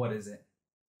 what is it?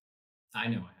 I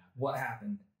know what happened. What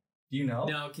happened? Do you know?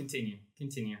 No, continue.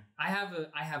 I have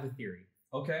a theory.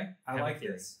 Okay, I like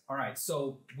this. All right,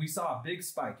 so we saw a big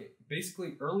spike.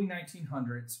 Basically, early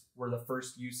 1900s were the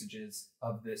first usages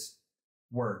of this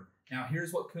word. Now,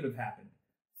 here's what could have happened.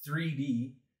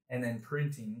 3D and then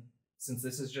printing, since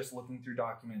this is just looking through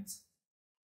documents,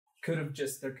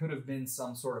 there could have been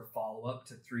some sort of follow-up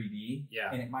to 3D.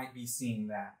 Yeah. And it might be seeing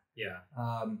that. Yeah.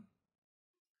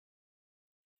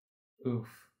 Oof,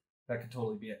 that could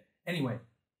totally be it. Anyway,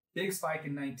 big spike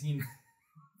in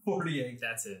 1948.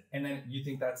 That's it. And then you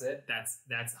think that's it? That's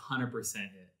 100%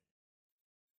 it.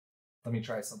 Let me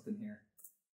try something here.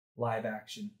 Live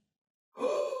action.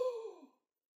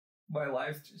 My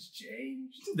life just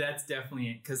changed. That's definitely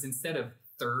it. Because instead of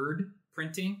third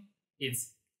printing,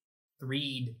 it's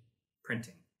 3D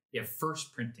printing. You have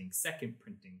first printing, second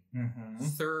printing,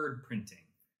 third printing.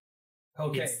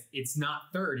 Okay. It's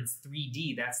not third, it's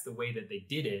 3D. That's the way that they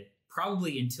did it.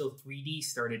 Probably until 3D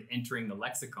started entering the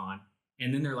lexicon.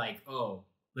 And then they're like, oh,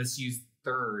 let's use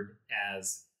third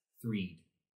as 3D.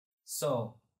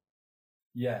 So,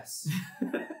 yes,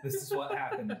 this is what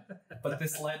happened. But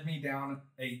this led me down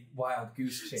a wild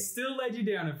goose chase. Still led you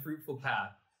down a fruitful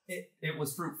path. It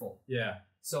was fruitful. Yeah.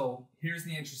 So here's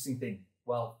the interesting thing.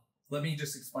 Well, let me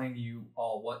just explain to you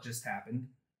all what just happened.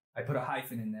 I put a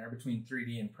hyphen in there between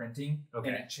 3D and printing, and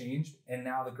it changed. And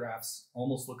now the graphs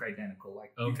almost look identical.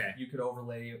 Like you could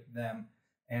overlay them,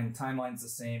 and timeline's the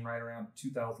same. Right around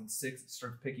 2006, it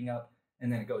starts picking up,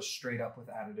 and then it goes straight up with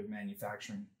additive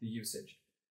manufacturing, the usage.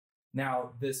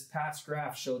 Now, this past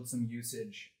graph showed some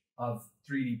usage of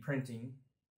 3D printing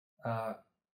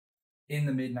in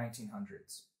the mid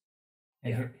 1900s.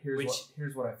 And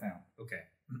here's what I found. Okay.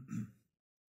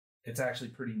 It's actually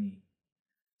pretty neat.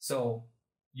 So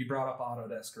you brought up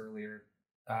Autodesk earlier.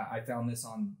 I found this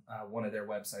on one of their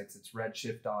websites. It's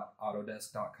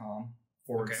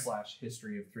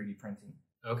redshift.autodesk.com/history of 3D printing.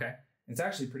 Okay. It's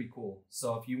actually pretty cool.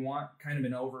 So if you want kind of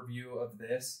an overview of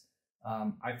this,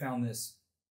 I found this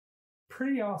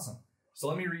pretty awesome. So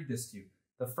let me read this to you.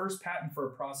 The first patent for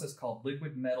a process called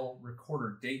liquid metal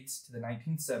recorder dates to the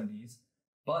 1970s,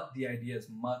 but the idea is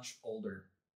much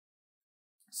older.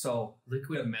 So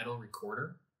liquid metal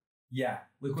recorder? Yeah,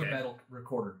 liquid metal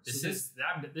recorder. This is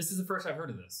the first I've heard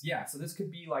of this. Yeah, so this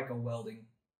could be like a welding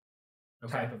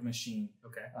type of machine.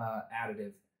 Okay.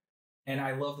 Additive. And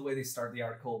I love the way they start the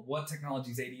article. What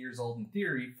technology is 80 years old in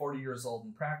theory, 40 years old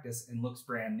in practice, and looks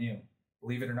brand new?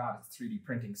 Believe it or not, it's 3D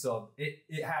printing. So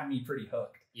it had me pretty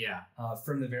hooked. Yeah.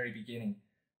 From the very beginning.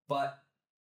 But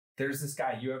there's this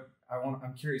guy.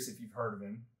 I'm curious if you've heard of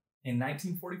him. In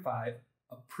 1945,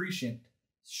 a prescient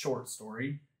short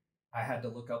story. I had to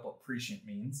look up what prescient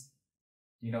means.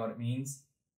 Do you know what it means?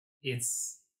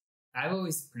 I've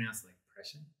always pronounced it like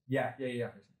prescient. Yeah.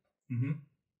 Mm-hmm.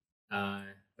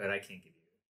 But I can't give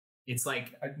you. It's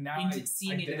like now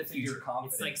seeing into the future.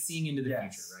 It's like seeing into the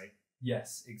future, right?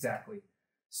 Yes, exactly.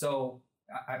 So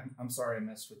I'm sorry I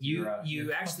messed with you. your,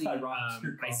 You actually, your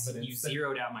you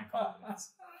zeroed out my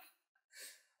confidence.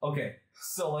 Okay,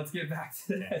 so let's get back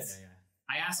to this. Yeah.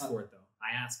 I asked for it though.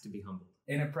 I asked to be humbled.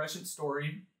 An impression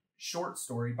story, short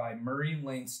story by Murray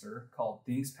Leinster called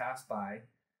 "Things Pass By."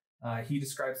 He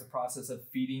describes the process of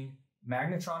feeding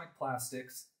magnetronic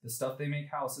plastics, the stuff they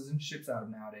make houses and ships out of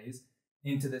nowadays,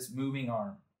 into this moving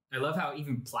arm. I love how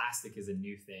even plastic is a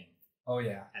new thing. Oh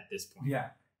yeah, at this point. Yeah,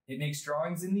 it makes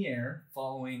drawings in the air.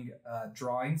 Following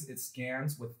drawings, it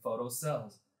scans with photo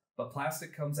cells. But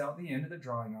plastic comes out the end of the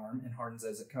drawing arm and hardens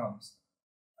as it comes.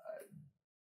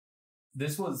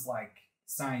 This was like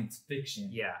science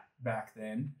fiction. Back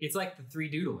then. It's like the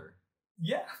 3-doodler.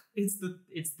 Yeah. It's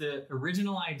the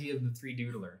original idea of the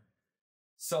 3-doodler.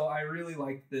 So I really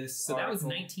like this. So article. That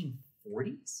was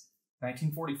 1940s?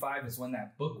 1945 is when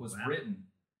that book was written.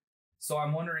 So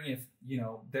I'm wondering if,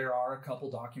 there are a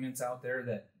couple documents out there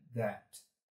that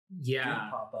did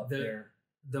pop up there.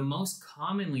 The most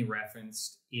commonly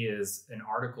referenced is an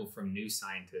article from New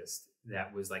Scientist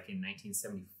that was like in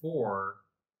 1974,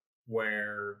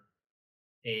 where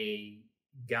a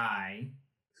guy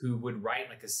who would write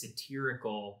like a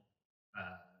satirical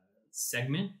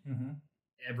segment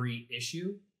every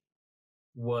issue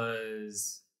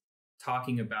was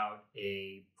talking about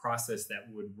a process that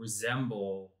would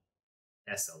resemble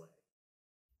SLA,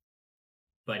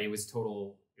 but it was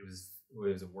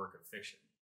a work of fiction.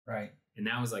 Right. And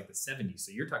that was like the 70s.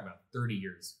 So you're talking about 30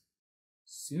 years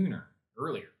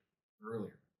earlier.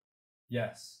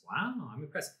 Yes. Wow, I'm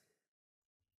impressed.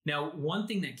 Now, one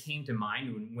thing that came to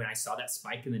mind when I saw that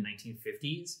spike in the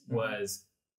 1950s was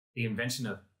the invention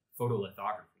of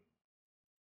photolithography.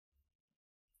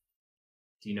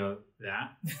 Do you know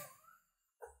that?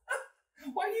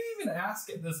 Why do you even ask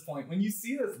at this point? When you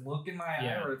see this look in my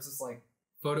eye where it's just like,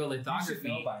 photolithography. You should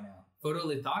know by now.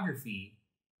 Photolithography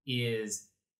is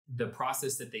the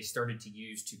process that they started to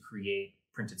use to create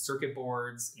printed circuit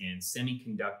boards and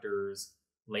semiconductors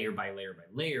layer by layer by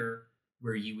layer,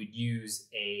 where you would use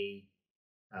a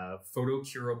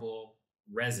photocurable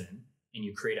resin and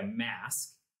you create a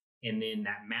mask, and then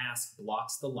that mask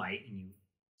blocks the light and you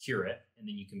cure it, and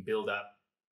then you can build up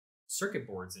circuit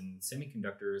boards and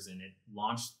semiconductors, and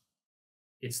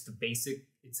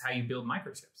it's how you build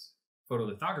microchips.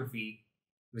 Photolithography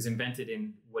was invented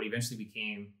in what eventually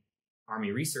became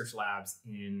Army Research Labs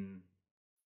in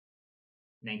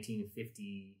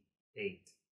 1958.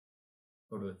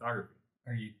 Photolithography.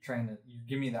 Are you you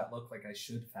give me that look like I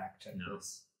should fact check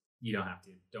this? You don't have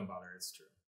to. Don't bother. It's true.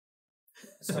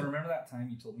 So remember that time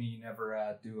you told me you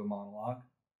never do a monologue?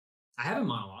 I haven't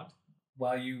monologued.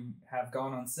 While you have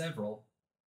gone on several,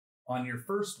 on your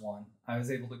first one, I was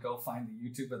able to go find the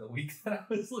YouTube of the week that I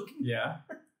was looking for.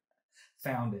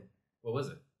 Found it. What was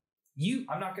it?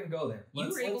 I'm not going to go there. You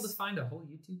were able to find a whole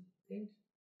YouTube page?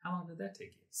 How long did that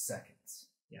take you? Seconds.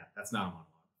 Yeah, that's not a monologue.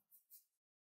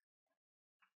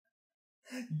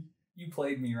 You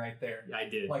played me right there. Yeah, I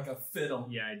did. Like a fiddle.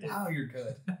 Yeah, I did. Wow, you're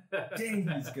good. Dang,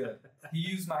 he's good. He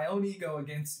used my own ego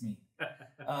against me.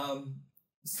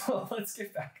 So let's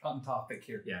get back on topic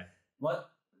here. Yeah.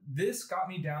 This got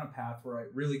me down a path where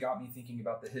it really got me thinking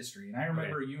about the history. And I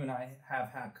remember you and I have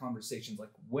had conversations like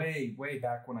way, way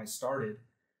back when I started.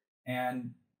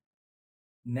 And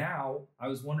now I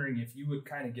was wondering if you would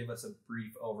kind of give us a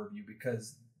brief overview,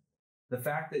 because the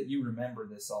fact that you remember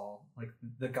this all, like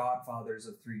the godfathers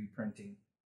of 3D printing,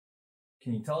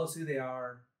 can you tell us who they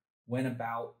are, when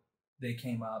about they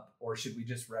came up, or should we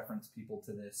just reference people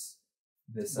to this?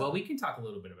 Well, we can talk a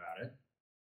little bit about it.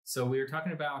 So we were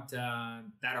talking about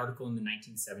that article in the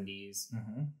 1970s,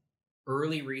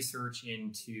 early research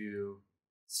into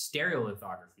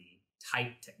stereolithography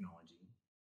type technology,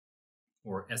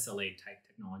 or SLA type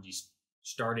technology,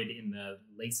 started in the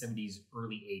late 70s,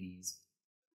 early 80s.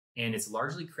 And it's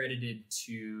largely credited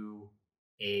to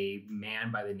a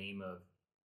man by the name of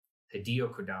Hideo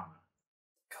Kodama.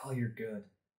 God, you're good.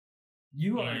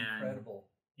 You are incredible.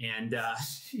 And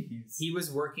he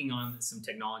was working on some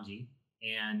technology,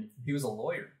 and he was a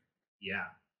lawyer. Yeah.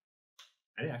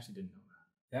 I actually didn't know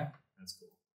that. Yeah. That's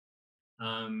cool.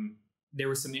 There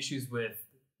were some issues with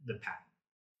the patent,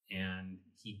 and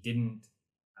he didn't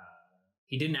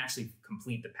actually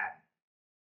complete the patent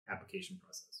application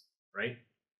process, right?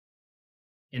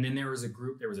 And then there was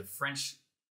a French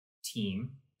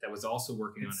team that was also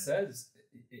working on it. It says,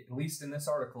 at least in this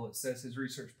article, it says his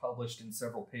research published in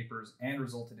several papers and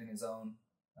resulted in his own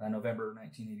November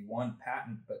 1981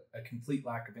 patent, but a complete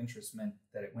lack of interest meant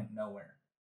that it went nowhere.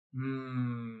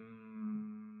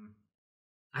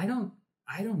 I don't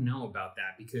know about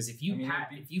that, because if you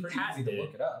patent easy to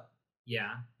look it up.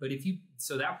 Yeah, but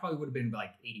so that probably would have been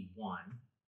like 81.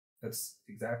 That's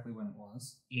exactly when it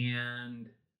was. And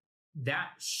that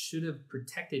should have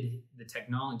protected the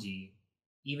technology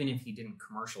even if he didn't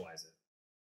commercialize it.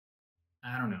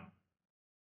 I don't know.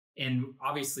 And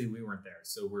obviously we weren't there.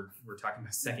 So we're talking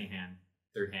about secondhand,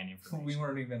 third-hand information. We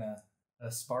weren't even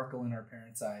a sparkle in our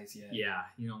parents' eyes yet. Yeah,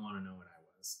 you don't want to know what I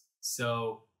was.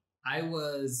 So I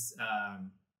was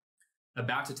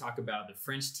about to talk about the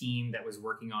French team that was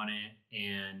working on it,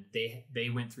 and they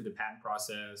went through the patent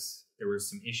process. There were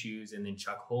some issues, and then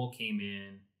Chuck Hull came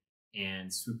in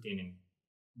and swooped in and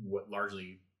what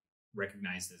largely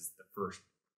recognized as the first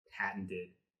patented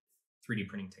 3D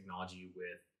printing technology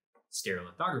with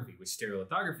stereolithography, which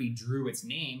stereolithography drew its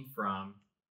name from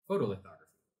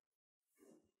photolithography.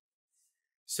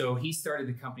 So he started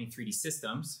the company 3D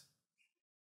Systems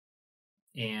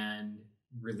and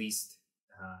released,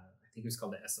 I think it was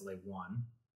called the SLA-1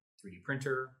 3D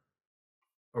printer.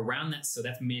 Around that, so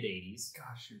that's mid-80s.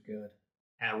 Gosh, you're good.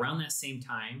 Around that same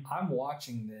time. I'm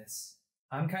watching this.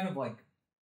 I'm kind of like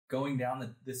going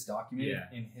down this document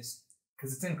in his,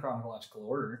 because it's in chronological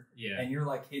order. Yeah. And you're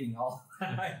like hitting all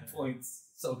high points.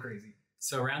 So crazy.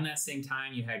 So around that same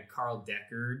time, you had Carl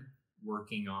Deckard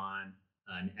working on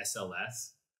an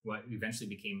SLS, what eventually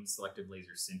became selective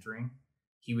laser sintering.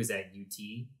 He was at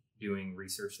UT doing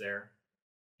research there,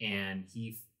 and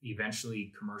he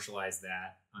eventually commercialized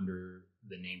that under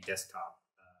the name desktop.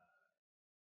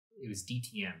 It was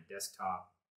DTM,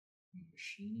 desktop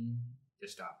machining,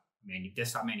 desktop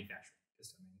manufacturing,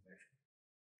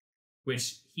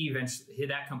 which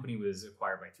that company was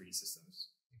acquired by 3D Systems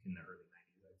in the early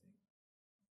 90s, I think,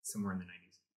 somewhere in the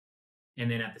 90s. And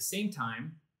then at the same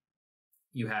time,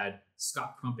 you had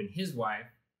Scott Crump and his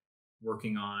wife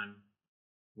working on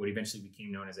what eventually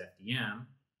became known as FDM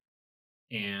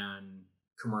and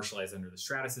commercialized under the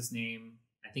Stratasys name.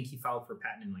 I think he filed for a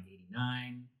patent in like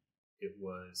 89. It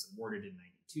was awarded in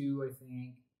 92, I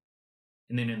think.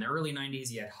 And then in the early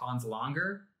 90s, you had Hans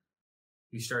Langer,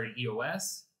 who started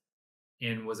EOS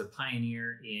and was a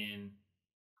pioneer in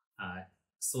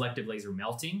selective laser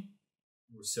melting.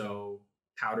 So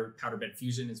powder bed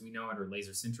fusion as we know it, or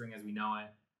laser sintering as we know it.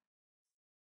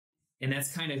 And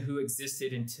that's kind of who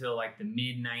existed until like the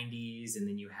mid 90s. And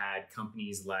then you had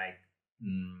companies like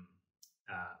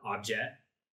Objet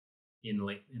in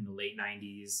the late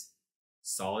 90s,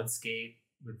 SolidScape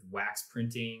with wax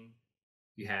printing.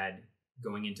 You had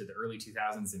going into the early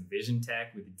 2000s Envision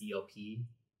Tech with the DLP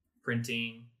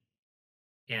printing.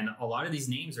 And a lot of these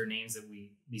names are names that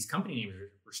these company names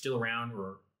are still around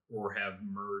or have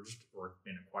merged or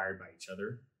been acquired by each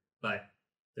other. But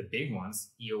the big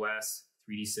ones, EOS,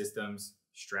 3D Systems,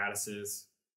 Stratasys,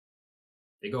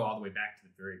 they go all the way back to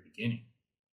the very beginning.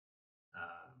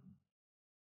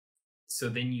 So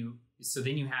then you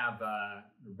have the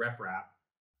RepRap.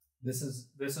 This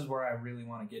is where I really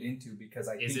want to get into, because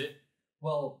I think, it?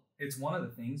 Well, it's one of the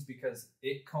things because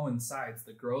it coincides,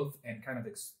 the growth and kind of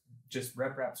just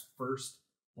RepRap's first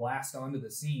blast onto the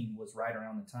scene was right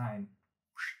around the time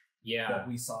that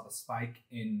we saw the spike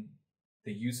in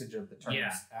the usage of the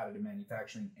terms additive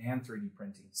manufacturing and 3D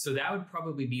printing. So that would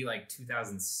probably be like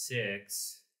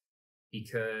 2006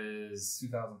 because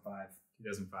 2005.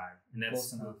 And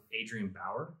that's with Adrian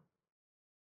Bauer.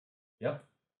 Yep.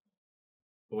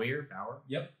 Bauer?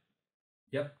 Yep.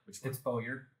 Which one? It's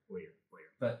Boyer. Boyer.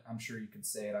 But I'm sure you could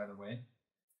say it either way.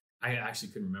 I actually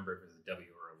couldn't remember if it was a W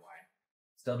or a Y.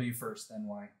 It's W first, then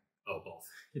Y. Oh, both.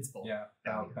 It's both. Yeah,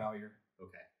 Bauer.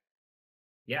 Okay.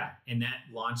 Yeah, and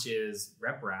that launches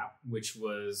RepRap, which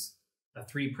was a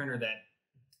 3D printer that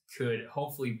could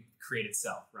hopefully create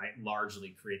itself, right?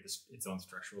 Largely create its own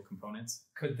structural components.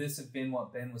 Could this have been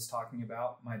what Ben was talking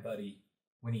about, my buddy,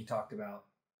 when he talked about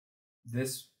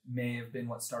this may have been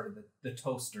what started the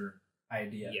toaster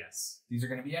idea? Yes. These are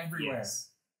going to be everywhere.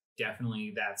 Yes.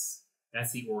 Definitely, that's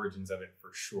the origins of it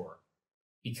for sure.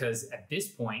 Because at this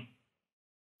point,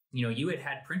 you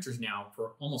had printers now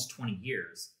for almost 20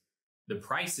 years. The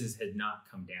prices had not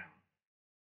come down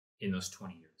in those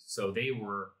 20 years. So they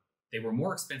were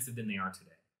more expensive than they are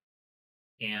today.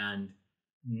 And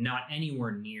not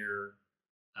anywhere near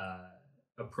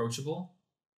approachable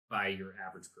by your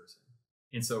average person.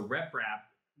 And so RepRap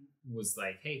was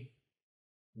like, hey,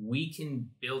 we can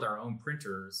build our own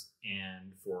printers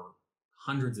and for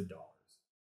hundreds of dollars,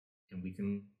 and we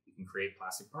can create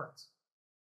plastic parts.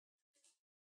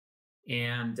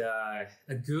 And a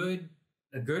good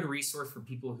resource for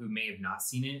people who may have not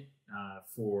seen it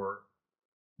for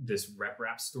this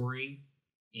RepRap story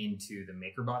into the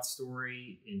MakerBot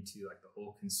story, into like the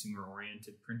whole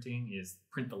consumer-oriented printing is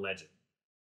Print the Legend,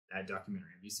 that documentary.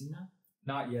 Have you seen that?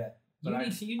 Not yet.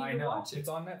 But you need to watch it. It's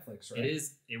on Netflix, right? It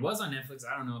is. It was on Netflix.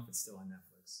 I don't know if it's still on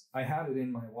Netflix. I had it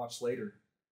in my watch later.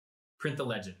 Print the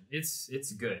Legend.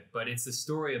 It's good, but it's the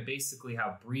story of basically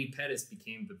how Bree Pettis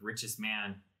became the richest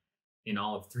man in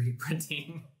all of 3D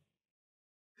printing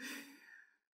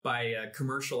by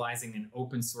commercializing an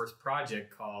open source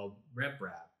project called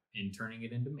RepRap and turning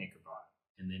it into MakerBot,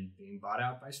 and then being bought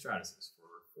out by Stratasys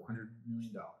for $400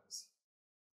 million.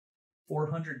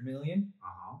 $400 million?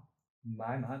 Uh-huh.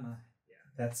 My. Yeah.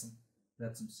 That's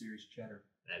some serious cheddar.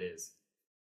 That is.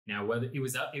 Now, whether it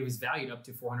was valued up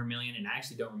to $400 million, and I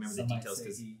actually don't remember the details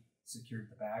because he secured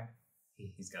the bag.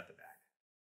 He's got the bag.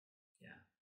 Yeah.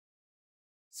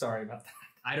 Sorry about that.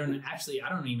 I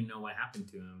don't even know what happened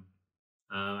to him.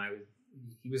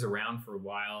 He was around for a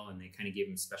while, and they kind of gave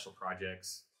him special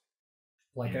projects.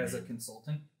 Like as a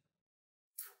consultant?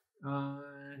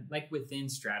 Like within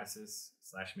Stratasys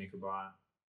 / MakerBot.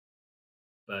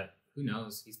 But who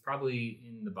knows? He's probably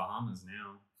in the Bahamas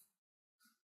now.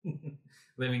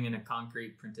 Living in a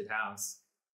concrete printed house.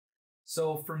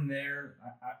 So from there,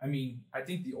 I mean, I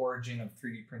think the origin of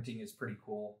 3D printing is pretty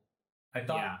cool. I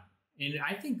thought, yeah, and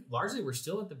I think largely we're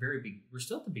still at the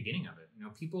beginning of it. You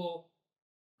know, people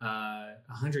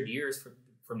 100 years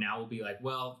from now will be like,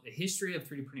 well, the history of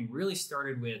 3D printing really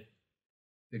started with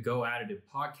the GoAdditive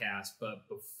podcast, but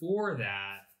before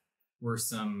that were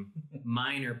some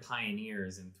minor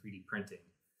pioneers in 3D printing.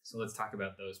 So let's talk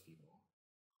about those people.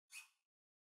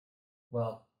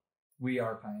 Well, we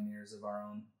are pioneers of our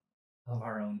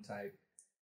own type.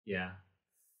 Yeah.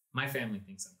 My family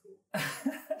thinks I'm cool.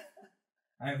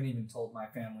 I haven't even told my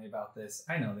family about this.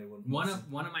 I know they wouldn't.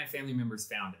 One of my family members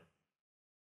found it.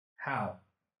 How?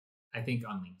 I think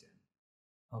on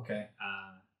LinkedIn. Okay.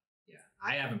 Yeah.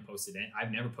 I haven't posted it.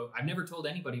 I've never told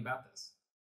anybody about this.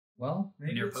 Well,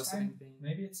 maybe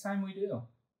maybe it's time we do.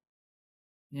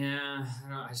 Yeah,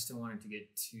 I just don't want it to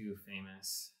get too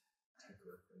famous.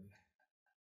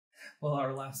 Well,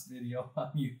 our last video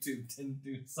on YouTube didn't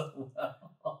do so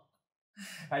well.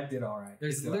 I did all right.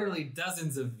 There's literally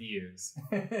dozens of views.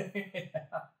 Yeah.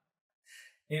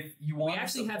 If you want to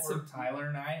support Tyler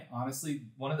and I, honestly,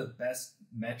 one of the best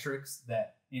metrics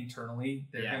that internally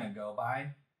they're going to go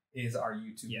by is our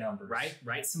YouTube numbers.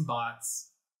 Write some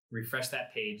bots, refresh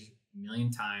that page 1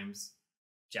 million times,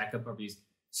 jack up our views.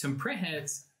 Some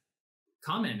printheads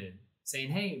commented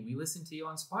saying, hey, we listened to you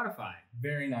on Spotify.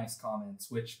 Very nice comments,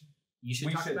 which you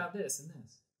should talk about this and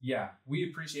this. Yeah, we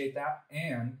appreciate that.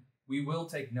 And we will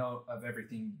take note of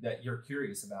everything that you're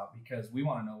curious about because we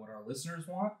want to know what our listeners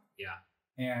want. Yeah.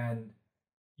 And,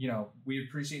 you know, we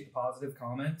appreciate the positive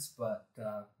comments, but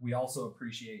we also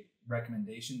appreciate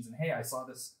recommendations. And, hey, I saw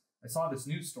this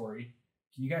news story.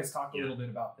 Can you guys talk a little bit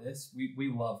about this?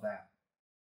 We love that.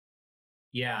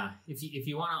 Yeah. If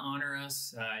you want to honor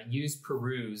us, use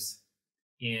peruse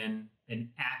in an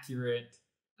accurate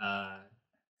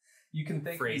you can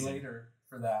thank me later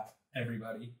for that,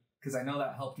 everybody, because I know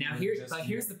that helped. Now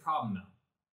here's the problem though.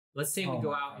 Let's say we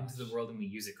go out into the world and we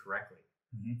use it correctly.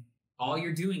 Mm-hmm. All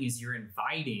you're doing is you're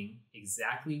inviting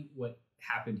exactly what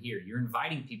happened here. You're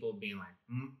inviting people being like,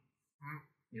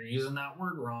 you're using that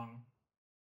word wrong.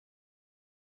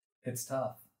 It's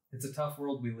tough. It's a tough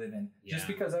world we live in. Yeah. Just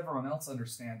because everyone else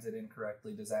understands it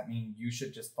incorrectly, does that mean you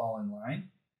should just fall in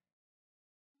line?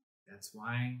 That's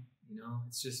why,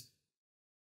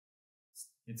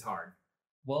 it's hard.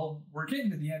 Well, we're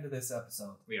getting to the end of this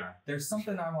episode. We are. There's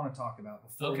something I want to talk about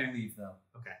before we leave, though.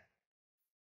 Okay.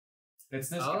 It's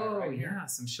this guy right here. Yeah,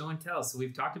 some show and tell. So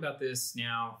we've talked about this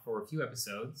now for a few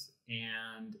episodes,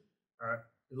 and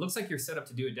it looks like you're set up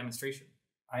to do a demonstration.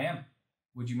 I am.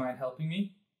 Would you mind helping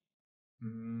me?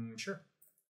 Sure.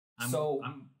 I'm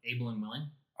able and willing.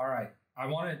 All right.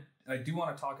 I do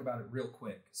want to talk about it real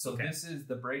quick. So this is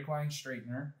the brake line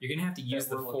straightener. You're gonna have to use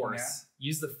the force.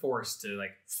 Use the force to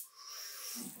like.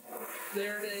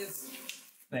 There it is.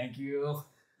 Thank you.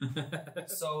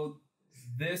 So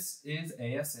this is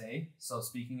ASA. So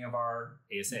speaking of our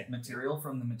ASA material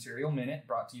from the Material Minute,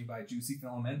 brought to you by Juicy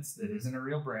Filaments, that isn't a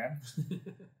real brand.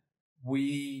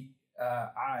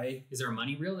 Is there a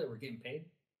money reel that we're getting paid?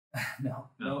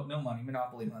 No money,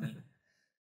 monopoly money.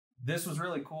 This was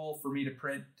really cool for me to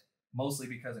print, mostly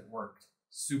because it worked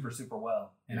super, super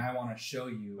well. And I want to show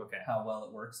you how well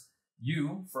it works.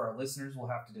 You, for our listeners, will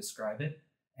have to describe it.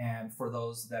 And for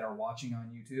those that are watching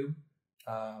on YouTube,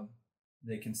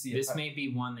 they can see it. This may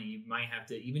be one that you might have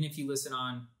to, even if you listen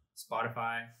on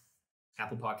Spotify,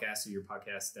 Apple Podcasts, or your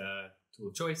podcast tool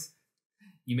of choice,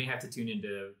 you may have to tune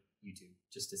into YouTube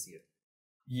just to see it.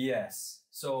 Yes.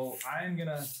 So I'm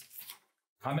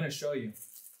gonna show you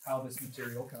how this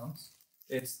material comes.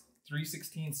 It's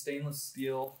 316 stainless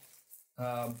steel,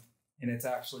 and and it's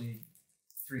actually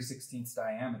 3/16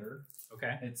 diameter.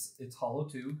 Okay. It's hollow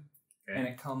tube, and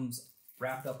it comes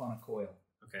wrapped up on a coil.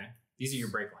 Okay. These are your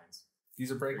brake lines.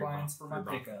 These are brake lines for my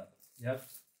pickup. Yep.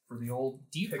 For the old.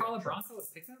 Do you call a Bronco a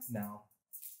pickup? No.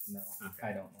 Okay.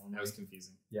 I don't know. That was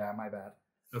confusing. Yeah, my bad.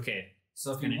 Okay.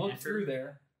 So if you look through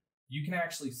there, you can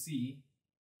actually see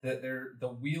that the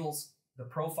wheels, the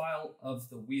profile of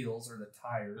the wheels or the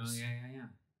tires. Oh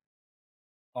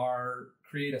yeah.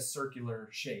 Create a circular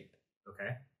shape.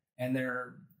 Okay. And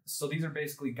these are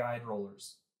basically guide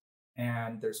rollers.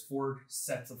 And there's 4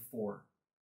 sets of 4.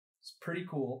 It's pretty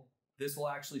cool. This will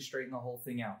actually straighten the whole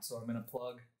thing out. So I'm going to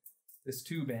plug this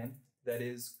tube in that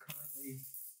is currently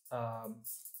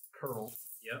curled.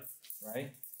 Yep.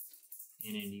 Right?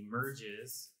 And it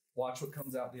emerges. Watch what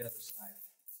comes out the other side.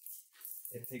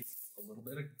 It takes a little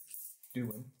bit of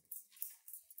doing.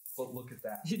 But look at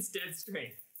that. It's dead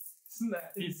straight. Isn't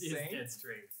that insane? It's dead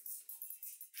straight.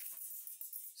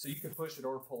 So you can push it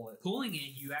or pull it. Pulling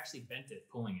it, you actually bent it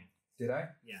pulling it. Did I?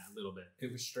 Yeah, a little bit.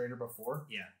 It was straighter before?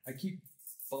 Yeah. I keep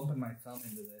bumping my thumb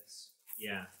into this.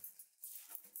 Yeah.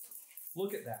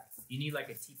 Look at that. You need like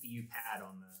a TPU pad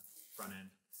on the front end.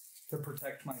 To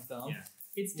protect my thumb? Yeah.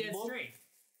 It's dead straight.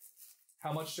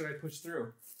 How much should I push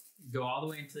through? Go all the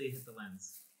way until you hit the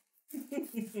lens.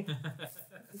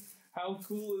 How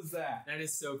cool is that? That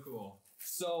is so cool.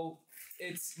 So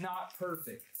it's not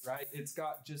perfect, right? It's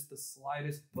got just the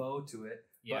slightest bow to it.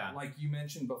 Yeah. But like you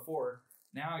mentioned before,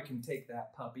 now I can take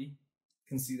that puppy. You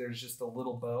can see there's just a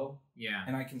little bow. Yeah.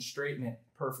 And I can straighten it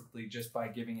perfectly just by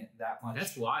giving it that much.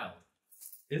 That's wild.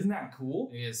 Isn't that cool?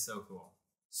 It is so cool.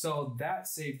 So that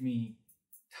saved me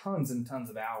tons and tons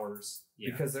of hours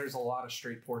because there's a lot of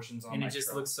straight portions on my truck. And it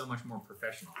just looks so much more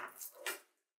professional.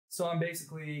 So I'm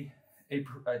basically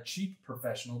a cheap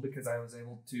professional because I was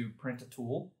able to print a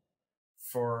tool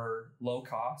for low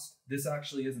cost. This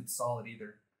actually isn't solid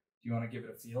either. Do you want to give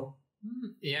it a feel?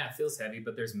 Yeah, it feels heavy,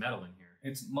 but there's metal in here.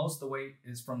 It's most of the weight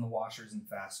is from the washers and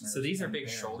fasteners. So these are big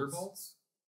shoulder bolts?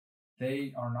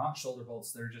 They are not shoulder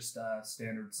bolts. They're just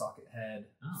standard socket head,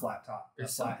 flat top. They're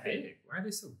so big. Why are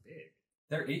they so big?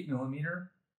 They're 8mm.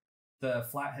 The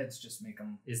flat heads just make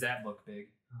them look big.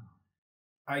 Oh.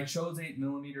 I chose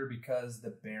 8mm because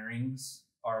the bearings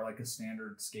are like a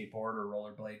standard skateboard or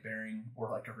rollerblade bearing or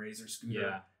like a razor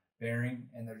scooter bearing,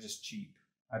 and they're just cheap.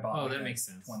 I bought that makes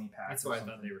sense. 20 packs. That's why I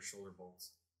thought they were shoulder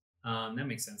bolts. That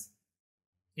makes sense.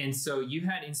 And so you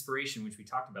had inspiration, which we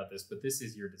talked about this, but this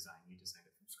is your design. You designed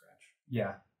it from scratch.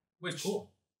 Yeah. Which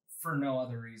cool. For no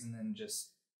other reason than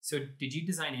just... So did you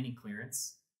design any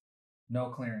clearance? No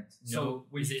clearance. No. So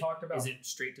when you talked about... Is it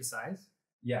straight to size?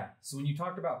 Yeah. So when you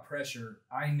talked about pressure,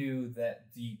 I knew that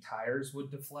the tires would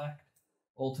deflect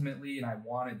ultimately, and I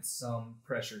wanted some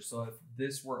pressure. So if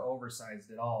this were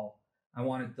oversized at all, I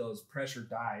wanted those pressure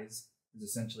dies, is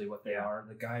essentially what they are,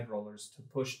 the guide rollers, to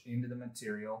push into the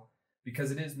material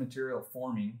because it is material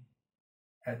forming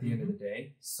at the end of the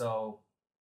day. So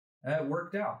it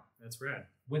worked out. That's rad.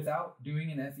 Without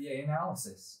doing an FEA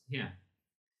analysis. Yeah.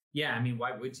 Yeah, I mean,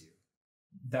 why would you?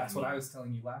 That's what I was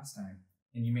telling you last time.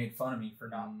 And you made fun of me for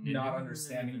not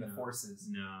understanding the forces.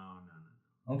 No.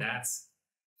 Okay.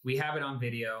 We have it on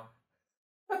video.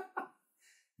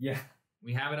 Yeah.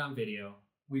 We have it on video.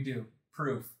 We do.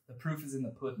 Proof. The proof is in the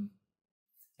pudding.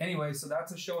 Anyway, so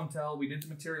that's a show and tell. We did the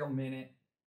material minute.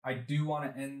 I do want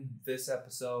to end this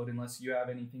episode, unless you have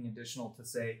anything additional to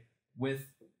say, with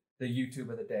the YouTube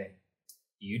of the day.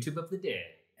 YouTube of the day.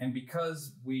 And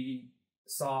because we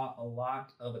saw a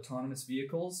lot of autonomous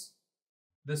vehicles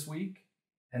this week,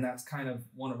 and that's kind of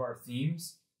one of our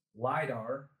themes,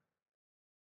 LiDAR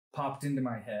popped into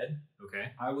my head.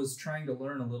 Okay. I was trying to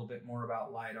learn a little bit more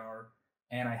about LiDAR,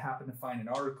 and I happened to find an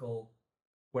article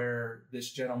where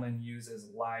this gentleman uses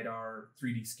LiDAR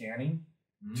 3D scanning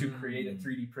to create a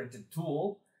 3D printed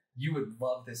tool. You would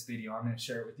love this video. I'm going to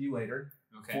share it with you later.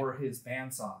 Okay. For his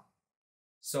bandsaw.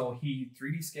 So he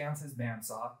 3D scans his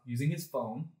bandsaw using his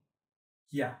phone.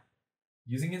 Yeah.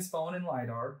 Using his phone and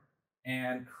LiDAR,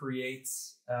 and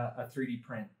creates a 3D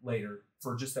print later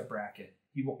for just a bracket.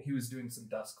 He was doing some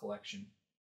dust collection.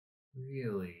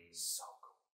 Really? So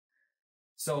cool.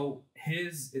 So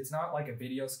it's not like a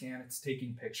video scan, it's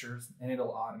taking pictures, and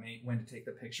it'll automate when to take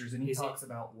the pictures. And he talks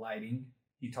about lighting.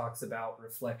 He talks about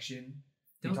reflection.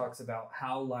 He talks about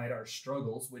how LiDAR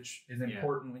struggles, which is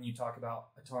important when you talk about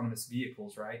autonomous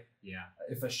vehicles, right? Yeah.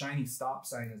 If a shiny stop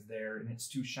sign is there and it's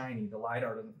too shiny, the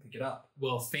LiDAR doesn't pick it up.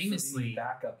 Well, famously,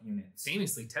 backup units.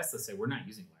 Famously, Tesla said we're not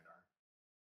using LiDAR,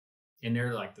 and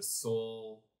they're like the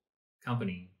sole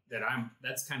company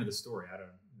that's kind of the story. I don't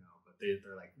know, but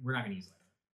they're like, we're not going to use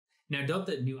LiDAR. Now, don't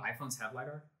the new iPhones have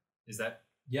LiDAR? Is that?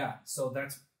 Yeah. So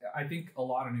that's I think a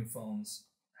lot of new phones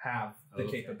have the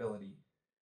capability.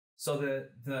 So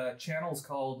the channel is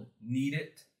called Need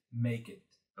It, Make It.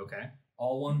 Okay.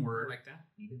 All one word. I like that.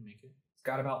 Need It, Make It. It's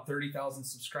got about 30,000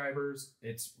 subscribers.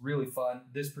 It's really fun.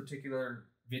 This particular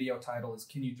video title is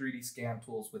Can You 3D Scan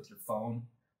Tools with Your Phone,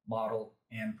 Model,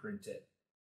 and Print It?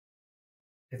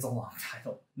 It's a long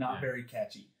title, not very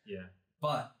catchy. Yeah.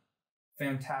 But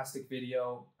fantastic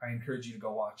video. I encourage you to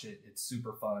go watch it. It's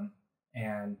super fun.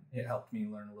 And it helped me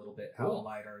learn a little bit how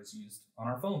LiDAR is used on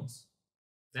our phones.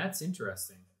 That's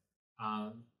interesting.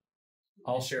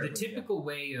 I'll share it the typical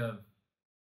way of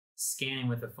scanning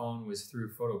with a phone was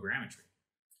through photogrammetry.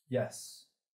 Yes.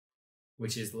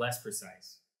 Which is less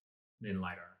precise than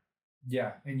LiDAR.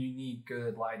 Yeah, and you need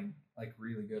good lighting, like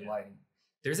really good lighting.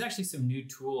 There's actually some new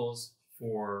tools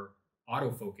for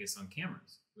autofocus on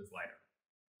cameras with LiDAR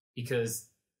because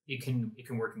it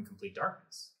can work in complete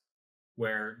darkness.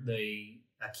 Where a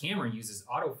camera uses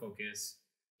autofocus,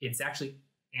 it's actually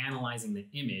analyzing the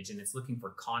image and it's looking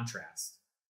for contrast.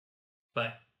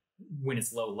 But when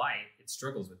it's low light, it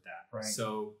struggles with that. Right.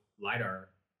 So LiDAR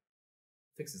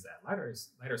fixes that. LiDAR's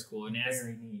cool. And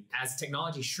as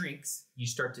technology shrinks, you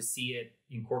start to see it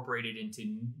incorporated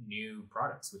into new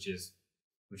products, which is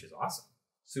awesome.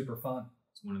 Super fun.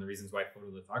 It's one of the reasons why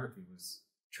photolithography was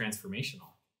transformational.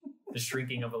 The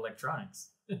shrinking of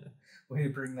electronics. Way to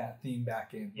bring that theme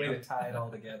back in. Way to tie it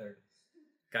all together.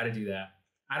 Got to do that.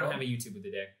 I don't have a YouTube of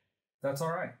the day. That's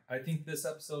all right. I think this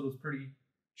episode was pretty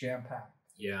jam-packed.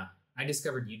 Yeah. I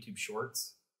discovered YouTube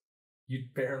Shorts. You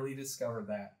barely discovered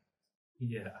that.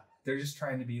 Yeah. They're just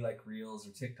trying to be like Reels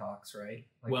or TikToks, right?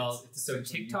 Like well, so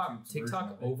TikTok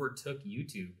overtook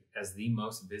YouTube as the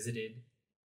most visited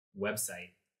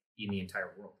website in the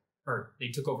entire world. Or they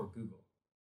took over Google.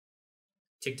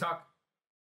 TikTok,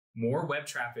 more web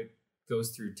traffic goes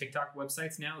through TikTok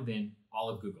websites now than all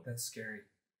of Google. That's scary.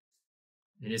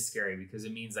 It is scary because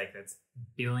it means like that's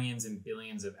billions and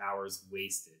billions of hours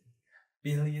wasted.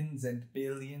 Billions and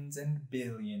billions and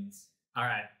billions. All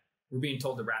right. We're being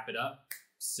told to wrap it up.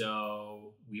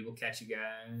 So we will catch you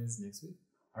guys next week.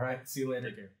 All right. See you later.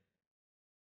 Take care.